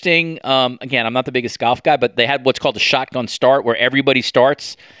interesting. Again, I'm not the biggest golf guy, but they had what's called a shotgun start where everybody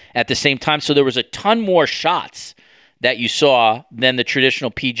starts at the same time. So there was a ton more shots that you saw than the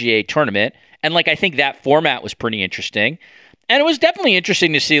traditional PGA tournament. And, like, I think that format was pretty interesting. And it was definitely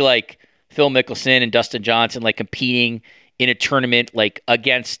interesting to see, like, Phil Mickelson and Dustin Johnson, like, competing in a tournament, like,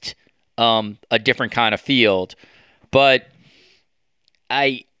 against a different kind of field. But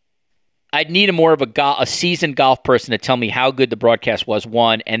I'd need more of a seasoned golf person to tell me how good the broadcast was,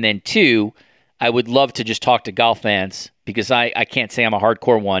 one, and then two, I would love to just talk to golf fans because I can't say I'm a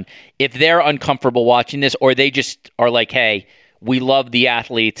hardcore one. If they're uncomfortable watching this or they just are like, hey, we love the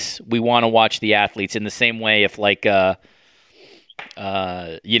athletes, we want to watch the athletes in the same way if, like, you're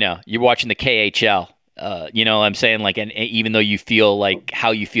watching the KHL, what I'm saying? Like, and even though you feel like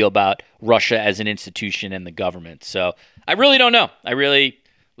how you feel about Russia as an institution and the government. So I really don't know.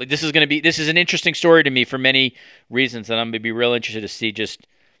 This is an interesting story to me for many reasons, and I'm going to be real interested to see just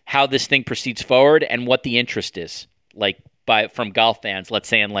how this thing proceeds forward and what the interest is, like, from golf fans, let's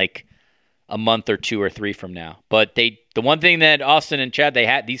say in like a month or 2 or 3 from now. But the one thing that Austin and Chad,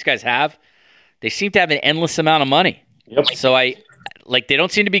 these guys they seem to have an endless amount of money. Yep. So they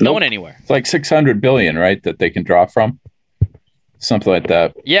don't seem to be going anywhere. It's like $600 billion, right, that they can draw from? Something like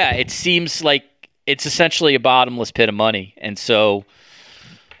that. Yeah, it seems like it's essentially a bottomless pit of money. And so,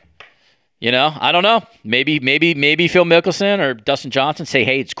 You know, I don't know. Maybe Phil Mickelson or Dustin Johnson say,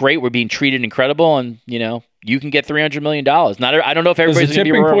 "Hey, it's great. We're being treated incredible, and you know, you can get $300 million." I don't know if everybody's going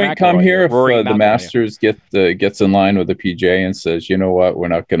to be tipping point come here if the McIlroy Masters gets in line with the PGA and says, "You know what? We're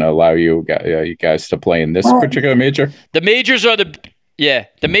not going to allow you guys to play in this particular major." The majors are the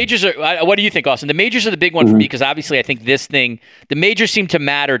majors are. What do you think, Austin? The majors are the big one for me because obviously I think the majors seem to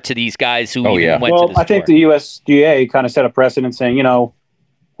matter to these guys who went to this tour. I think the USGA kind of set a precedent saying, you know,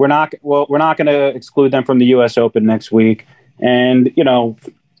 we're not going to exclude them from the U.S. Open next week. And, you know,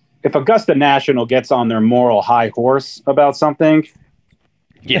 if Augusta National gets on their moral high horse about something.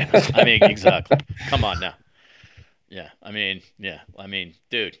 Yeah, I mean, exactly. Come on now. Yeah, I mean,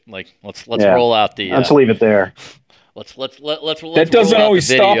 dude, like, let's roll out the. Let's leave it there. Let's that doesn't always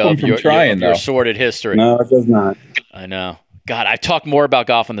stop them from trying, though. Your sordid history. No, it does not. I know. God, I've talked more about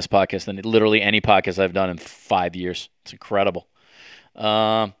golf on this podcast than literally any podcast I've done in 5 years. It's incredible.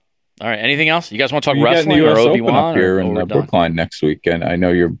 All right. Anything else? You guys want to talk wrestling or Obi-Wan? Up here in Brookline next weekend. I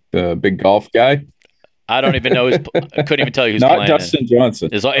know you're a big golf guy. I don't even know. I couldn't even tell you who's not playing. Not Dustin Johnson.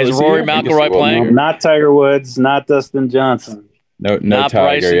 Is Rory McIlroy playing? No, not Tiger Woods. Not Dustin Johnson. No not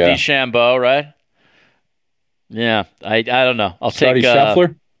Tiger. Bryson DeChambeau, right? Yeah, I don't know. I'll Scotty take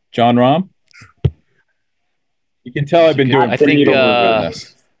Scheffler, John Rahm. You can tell I've been doing.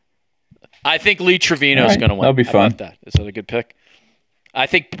 I think Lee Trevino is going to win. That'll be fun. Is that a good pick? I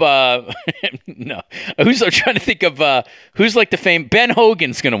think no. I'm trying to think of who's like the fame. Ben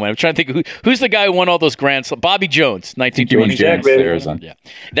Hogan's going to win. I'm trying to think who's the guy who won all those Grand Slams. Bobby Jones, 1920. Yeah,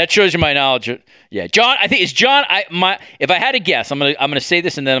 that shows you my knowledge. Yeah, John. I think it's John. If I had to guess, I'm gonna say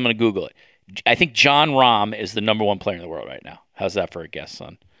this and then I'm gonna Google it. I think John Rahm is the number one player in the world right now. How's that for a guess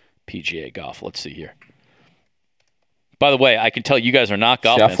on PGA golf? Let's see here. By the way, I can tell you guys are not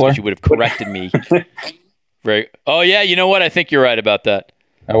golf fans because you would have corrected me. Oh, yeah, you know what? I think you're right about that.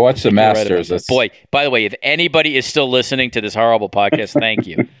 I watched the Masters. Right. Boy, by the way, if anybody is still listening to this horrible podcast, thank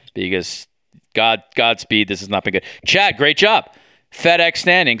you. Because Godspeed, this has not been good. Chad, great job. FedEx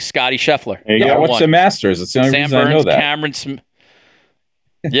standings, Scotty Scheffler. Yeah, what's the Masters? It's the only Sam reason Burns, I know that. Cameron Smith.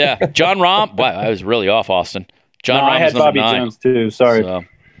 Yeah, John Rahm. Wow, I was really off, Austin. John Rahm I had Bobby Jones too. Sorry. So,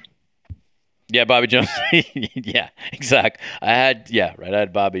 yeah, Bobby Jones. Yeah, exactly. I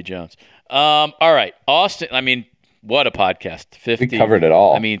had Bobby Jones. All right, Austin. I mean, what a podcast! 50. We covered it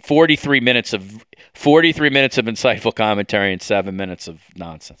all. I mean, 43 minutes of insightful commentary and 7 minutes of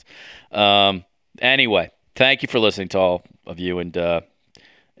nonsense. Anyway, thank you for listening to all of you,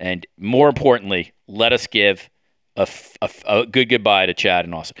 and more importantly, let us give a good goodbye to Chad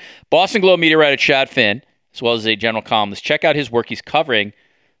and Austin. Boston Globe media writer Chad Finn, as well as a general columnist. Check out his work. He's covering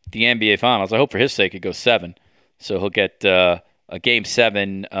the NBA Finals. I hope for his sake it goes 7. So he'll get a Game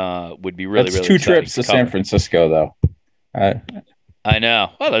 7 would be really, That's really 2 exciting trips to San Francisco, though. I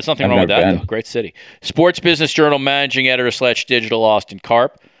know. Well, there's nothing wrong with that, though. Great city. Sports Business Journal managing editor / digital Austin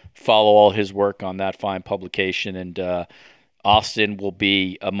Karp. Follow all his work on that fine publication. And Austin will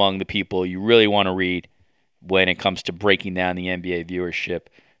be among the people you really want to read when it comes to breaking down the NBA viewership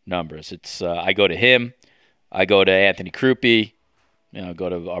numbers. It's I go to him, I go to Anthony Krupe, go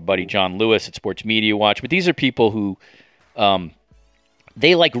to our buddy John Lewis at Sports Media Watch. But these are people who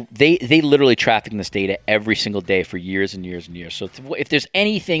they literally traffic this data every single day for years and years and years. So if there's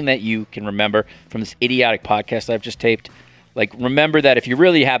anything that you can remember from this idiotic podcast I've just taped, like remember that if you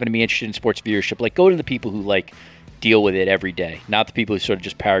really happen to be interested in sports viewership, like go to the people who like deal with it every day, not the people who sort of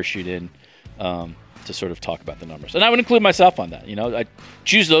just parachute in to sort of talk about the numbers. And I would include myself on that. I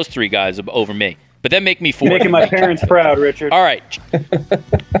choose those 3 guys over me, but then make me 4. You're making my parents proud, Richard. All right.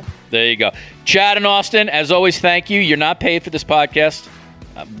 There you go. Chad and Austin, as always, thank you. You're not paid for this podcast.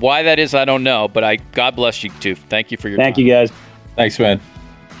 Why that is, I don't know, but God bless you too. Thank you for your time. Thank you, guys. Thanks, man.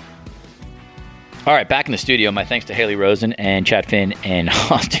 All right, back in the studio. My thanks to Haley Rosen and Chad Finn and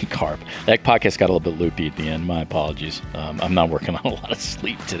Austin Karp. That podcast got a little bit loopy at the end. My apologies. I'm not working on a lot of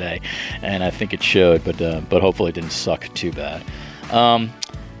sleep today, and I think it showed, but hopefully it didn't suck too bad.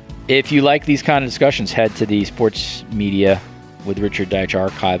 If you like these kind of discussions, head to the Sports Media with Richard Deitch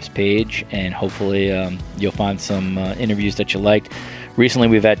archives page, and hopefully you'll find some interviews that you liked. Recently,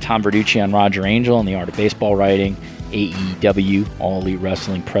 we've had Tom Verducci on Roger Angel and the art of baseball writing, AEW, All Elite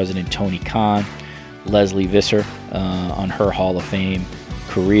Wrestling president Tony Khan, Leslie Visser on her Hall of Fame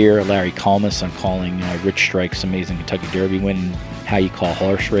career, Larry Kalmus on calling Rich Strike's amazing Kentucky Derby win, and how you call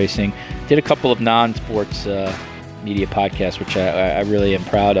horse racing. Did a couple of non-sports media podcasts, which I really am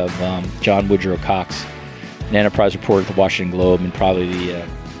proud of. John Woodrow Cox, an enterprise reporter at the Washington Globe, and probably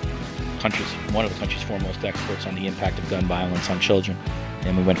one of the country's foremost experts on the impact of gun violence on children.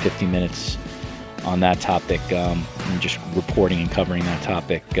 And we went 15 minutes on that topic, and just reporting and covering that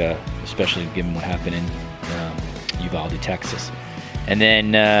topic, especially given what happened in Uvalde, Texas. And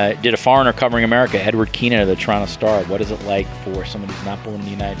then did a foreigner covering America, Edward Keenan of the Toronto Star. What is it like for somebody who's not born in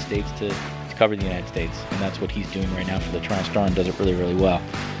the United States to cover the United States? And that's what he's doing right now for the Toronto Star, and does it really, really well.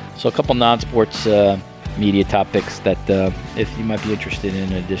 So a couple non-sports media topics that if you might be interested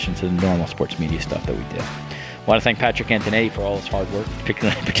in addition to the normal sports media stuff that we do. I want to thank Patrick Antonetti for all his hard work,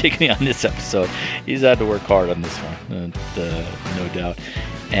 particularly on this episode. He's had to work hard on this one, no doubt.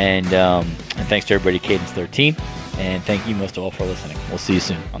 And thanks to everybody at Cadence 13. And thank you most of all for listening. We'll see you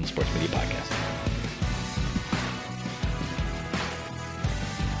soon on the Sports Media Podcast.